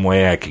only some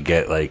way I could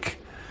get, like,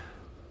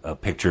 a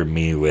picture of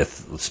me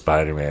with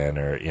Spider-Man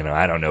or,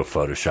 I don't know,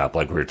 Photoshop,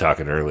 like we were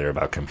talking earlier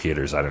about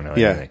computers. I don't know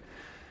anything.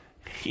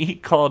 He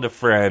called a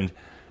friend,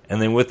 and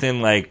then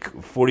within,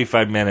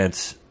 45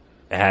 minutes,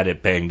 had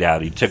it banged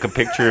out. He took a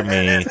picture of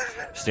me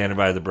standing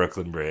by the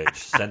Brooklyn Bridge,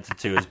 sent it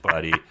to his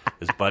buddy.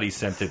 His buddy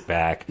sent it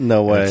back.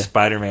 No way. And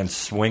Spider-Man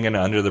swinging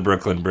under the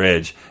Brooklyn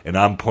Bridge, and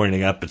I'm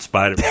pointing up at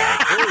Spider-Man.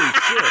 Like, holy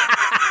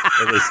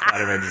shit. And then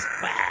Spider-Man just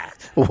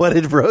What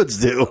did Rhodes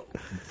do?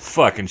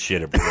 fucking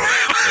shit at Brooklyn.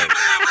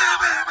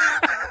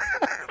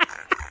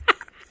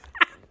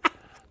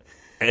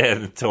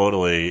 And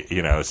totally,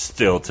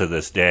 still to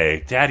this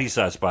day, Daddy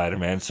saw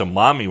Spider-Man, so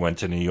Mommy went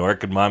to New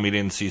York, and Mommy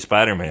didn't see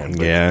Spider-Man.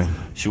 But Yeah.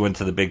 she went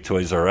to the big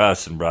Toys R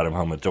Us and brought him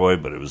home a toy,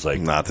 but it was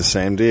like, Not the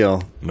same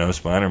deal. no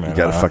Spider-Man. You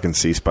got to huh? fucking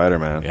see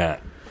Spider-Man. Yeah,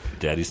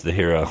 Daddy's the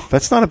hero.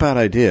 That's not a bad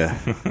idea.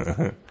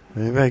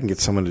 Maybe I can get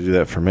someone to do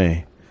that for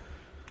me.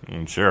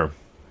 Sure.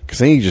 Because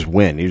then you just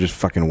win. You're just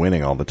fucking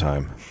winning all the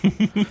time.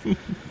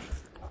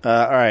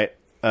 All right.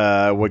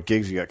 What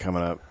gigs you got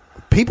coming up?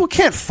 People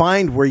can't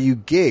find where you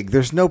gig.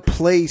 There's no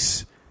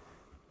place.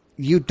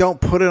 You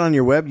don't put it on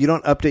your web. You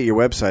don't update your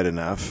website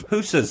enough.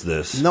 Who says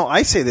this? No,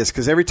 I say this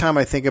because every time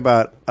I think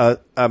about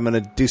I'm going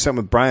to do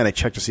something with Brian, I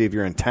check to see if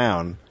you're in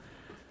town.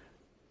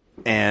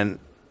 And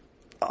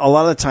a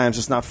lot of the times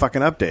it's not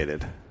fucking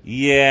updated.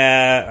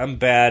 Yeah, I'm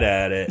bad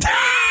at it.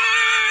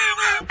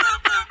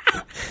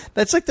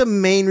 That's like the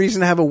main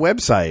reason to have a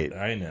website.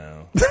 I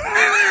know.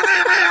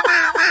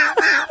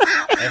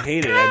 I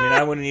hate it. I mean,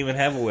 I wouldn't even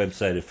have a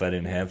website if I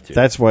didn't have to.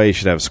 That's why you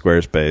should have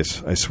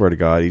Squarespace. I swear to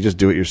God. You just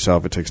do it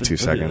yourself. It takes 2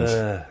 seconds.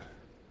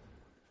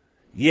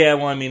 Yeah,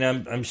 well, I mean,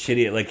 I'm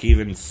shitty at, like,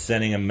 even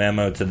sending a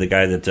memo to the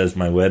guy that does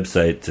my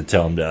website to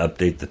tell him to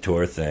update the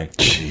tour thing.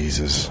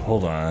 Jesus.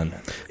 Hold on.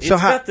 It's So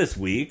got this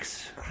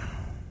week's.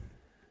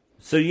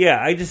 So, yeah,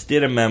 I just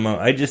did a memo.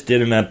 I just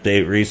did an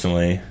update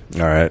recently.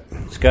 All right.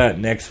 It's got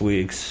next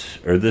week's,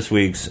 or this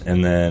week's,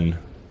 and then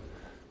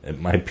it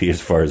might be as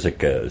far as it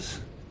goes.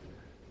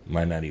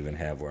 Might not even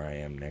have where I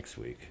am next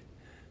week.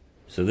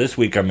 So this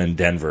week I'm in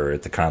Denver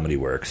at the Comedy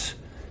Works.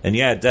 And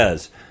yeah, it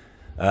does.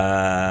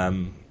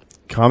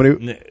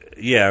 Comedy?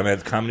 Yeah, I'm at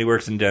the Comedy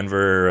Works in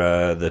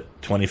Denver the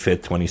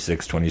 25th,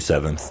 26th,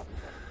 27th.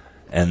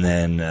 And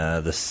then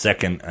the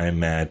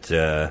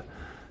 2nd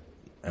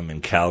I'm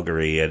in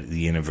Calgary at the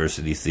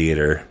University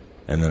Theater.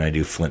 And then I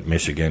do Flint,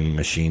 Michigan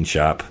Machine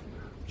Shop,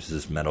 which is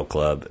this metal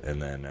club. And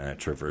then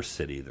Traverse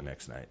City the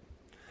next night.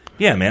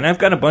 Yeah, man, I've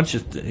got a bunch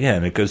of... Yeah,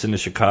 and it goes into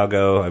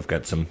Chicago. I've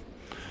got some...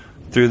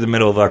 Through the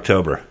middle of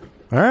October.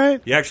 All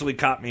right. You actually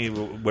caught me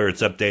where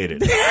it's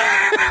updated.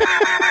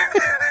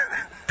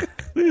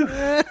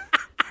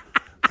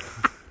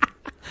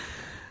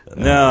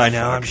 No, I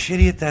know. I'm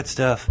shitty at that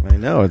stuff. I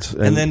know.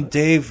 And then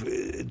Dave,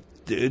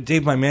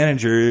 my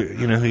manager,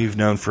 you know, who you've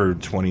known for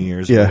 20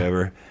 years or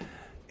whatever,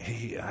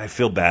 I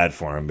feel bad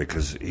for him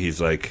because he's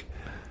like,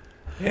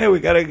 yeah, we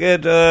got to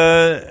get...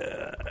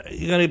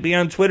 you got to be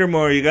on Twitter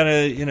more. You got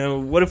to, you know,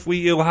 what if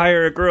you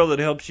hire a girl that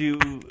helps you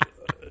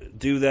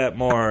do that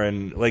more?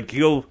 And, like,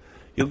 you'll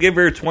give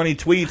her 20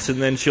 tweets and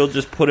then she'll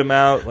just put them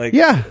out. Like,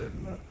 yeah.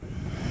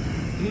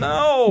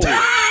 No.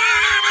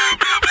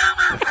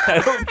 I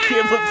don't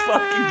give a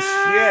fucking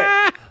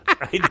shit.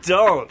 I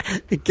don't.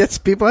 It gets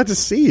people out to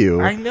see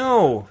you. I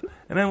know.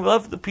 And I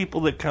love the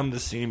people that come to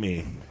see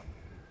me.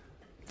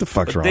 What the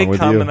fuck's But wrong with you? they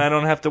come and I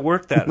don't have to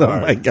work that Oh,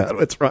 hard. my God.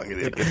 What's wrong with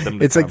you?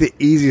 It's like the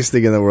easiest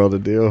thing in the world to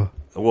do.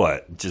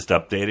 What? Just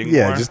updating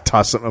Yeah, more? just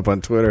toss something up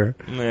on Twitter.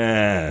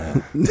 Nah.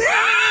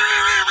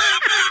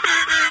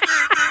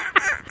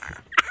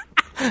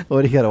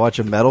 What, you got to watch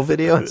a metal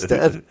video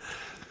instead?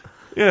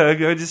 Yeah,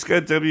 I just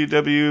got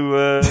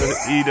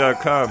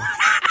WWE.com.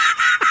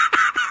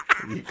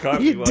 You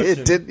caught me You watching.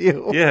 did, didn't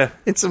you? Yeah.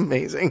 It's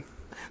amazing.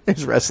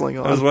 There's wrestling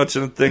on. I was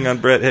watching a thing on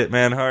Bret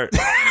Hitman Hart.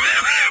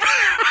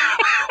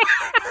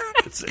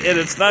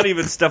 It's not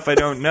even stuff I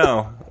don't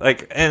know.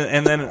 Like,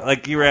 and then,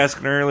 like you were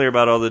asking earlier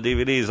about all the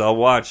DVDs, I'll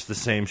watch the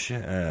same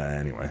shit.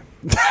 Anyway.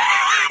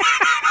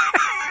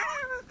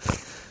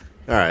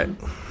 All right.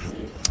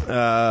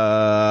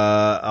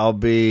 I'll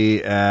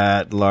be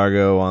at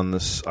Largo on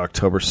this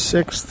October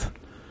 6th.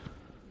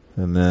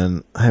 And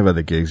then I have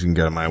other gigs. You can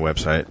go to my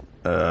website.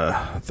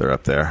 They're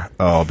up there.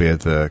 Oh, I'll be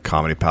at the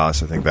Comedy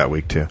Palace, I think, that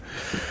week, too.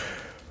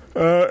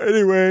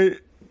 Anyway,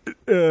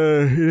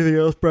 anything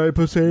else, Brian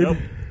Posehn? Nope.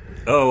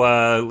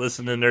 Oh,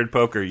 listen to Nerd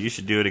Poker. You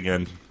should do it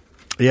again.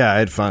 Yeah, I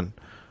had fun.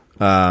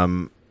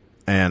 And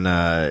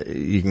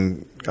you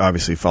can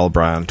obviously follow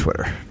Brian on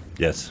Twitter.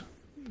 Yes.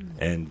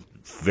 And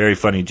very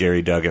funny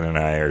Jerry Duggan and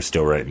I are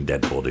still writing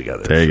Deadpool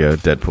together. There you go,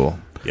 Deadpool.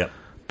 Yep.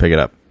 Pick it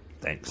up.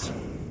 Thanks.